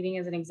yourselves and leading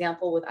as an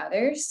example with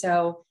others.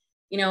 So,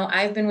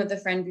 I've been with a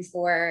friend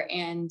before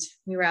and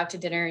we were out to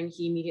dinner and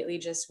he immediately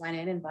just went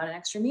in and bought an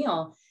extra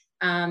meal.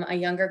 A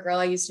younger girl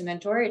I used to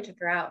mentor, I took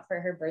her out for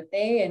her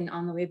birthday, and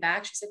on the way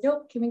back, she said,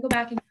 "Nope, can we go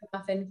back and get a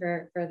muffin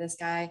for this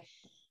guy?"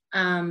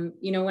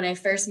 When I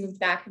first moved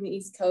back from the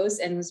East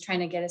Coast and was trying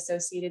to get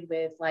associated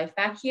with life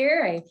back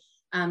here,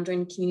 I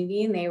joined a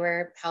community and they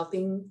were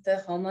helping the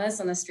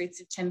homeless on the streets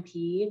of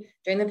Tempe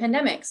during the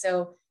pandemic.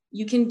 So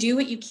you can do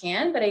what you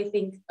can, but I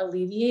think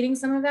alleviating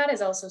some of that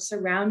is also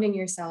surrounding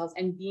yourselves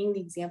and being the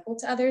example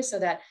to others so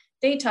that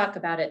they talk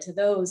about it to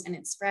those and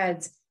it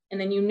spreads. And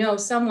then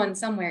someone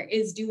somewhere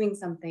is doing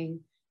something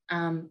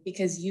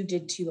because you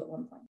did too at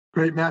one point.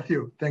 Great,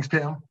 Matthew. Thanks,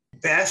 Pam.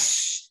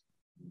 Best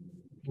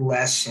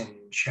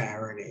lesson,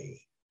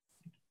 Charity,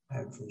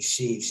 I've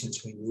received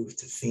since we moved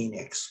to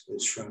Phoenix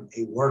was from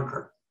a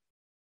worker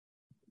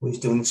who was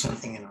doing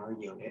something in our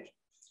unit.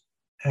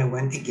 And I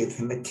went to give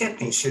him a tip.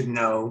 And he said,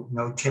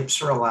 no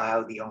tips are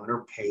allowed. The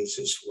owner pays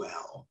as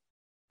well.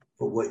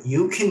 But what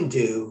you can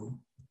do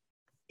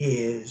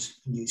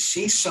is you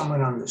see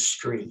someone on the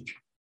street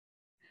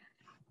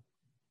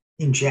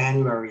in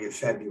January or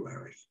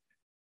February,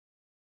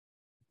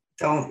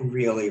 don't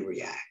really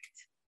react.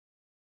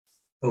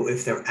 But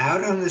if they're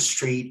out on the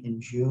street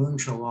in June,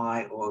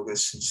 July,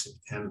 August, and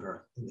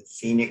September, in the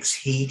Phoenix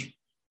heat,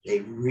 they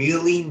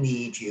really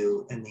need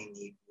you and they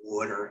need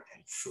water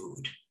and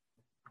food.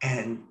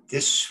 And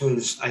this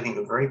was, I think,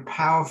 a very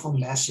powerful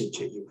message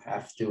that you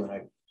have to, and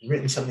I've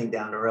written something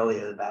down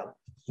earlier about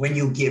when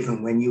you give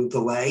and when you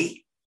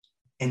delay.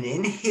 And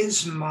in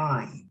his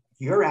mind,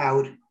 you're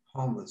out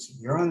homeless,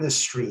 you're on the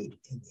street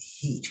in the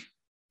heat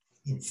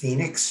in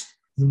Phoenix,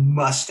 you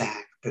must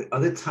act. But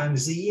other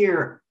times of the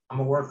year,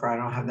 I'm a worker, I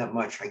don't have that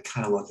much, I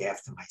kind of look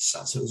after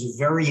myself. So it was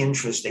very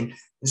interesting.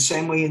 The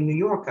same way in New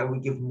York, I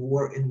would give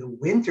more in the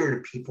winter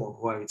to people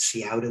who I would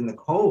see out in the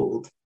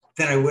cold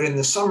than I would in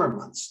the summer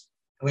months.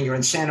 And when you're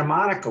in Santa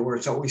Monica, where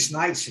it's always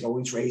nice, it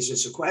always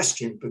raises a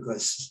question but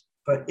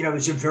it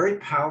was a very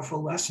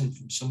powerful lesson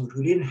from someone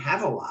who didn't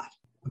have a lot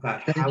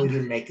about how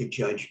to make a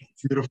judgment.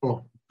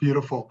 Beautiful,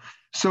 beautiful.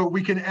 So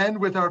we can end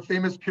with our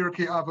famous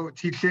Pirkei Avot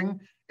teaching.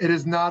 It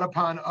is not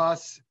upon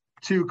us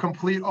to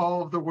complete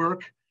all of the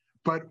work,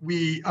 but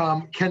we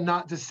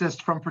cannot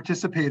desist from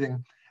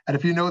participating. And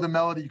if you know the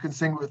melody, you can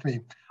sing it with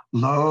me.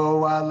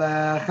 Lo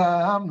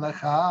alecha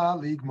amlecha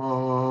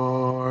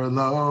ligmor,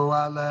 lo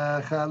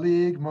alecha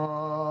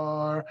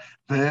ligmor,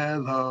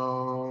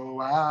 velo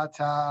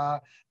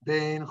ata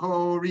ben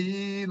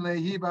chorin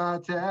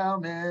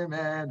lehibatel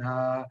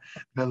memena,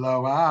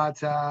 velo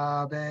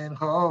ata ben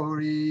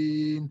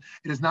chorin.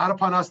 It is not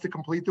upon us to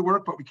complete the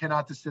work, but we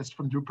cannot desist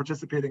from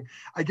participating.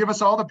 I give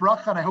us all the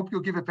bracha, and I hope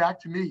you'll give it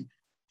back to me,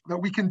 that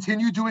we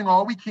continue doing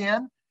all we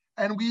can,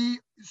 And we,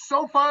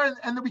 so far,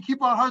 and that we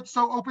keep our hearts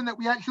so open that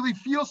we actually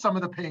feel some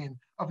of the pain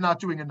of not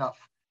doing enough.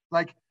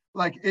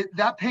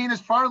 That pain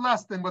is far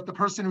less than what the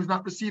person who's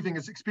not receiving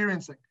is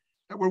experiencing.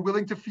 That we're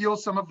willing to feel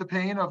some of the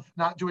pain of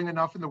not doing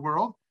enough in the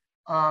world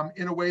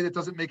in a way that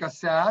doesn't make us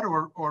sad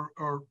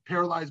or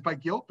paralyzed by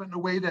guilt, but in a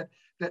way that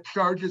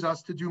charges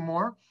us to do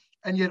more.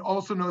 And yet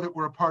also know that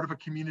we're a part of a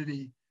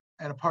community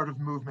and a part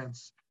of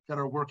movements that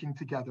are working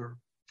together.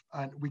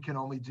 And we can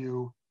only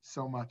do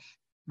so much.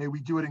 May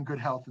we do it in good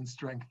health and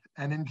strength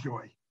and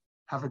enjoy.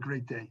 Have a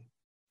great day.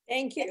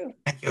 Thank you.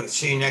 Thank you.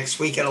 See you next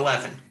week at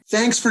 11.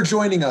 Thanks for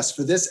joining us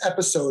for this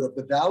episode of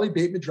the Valley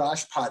Beit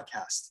Midrash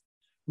podcast.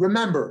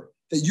 Remember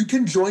that you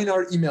can join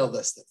our email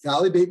list at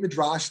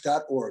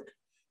valleybeitmidrash.org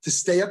to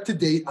stay up to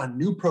date on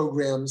new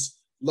programs,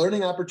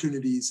 learning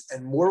opportunities,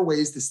 and more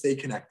ways to stay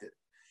connected.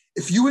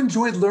 If you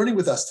enjoyed learning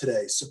with us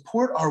today,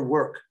 support our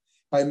work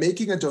by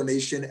making a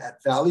donation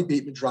at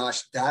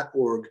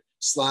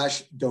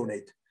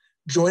valleybeitmidrash.org/donate.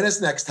 Join us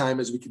next time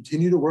as we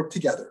continue to work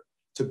together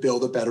to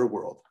build a better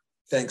world.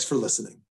 Thanks for listening.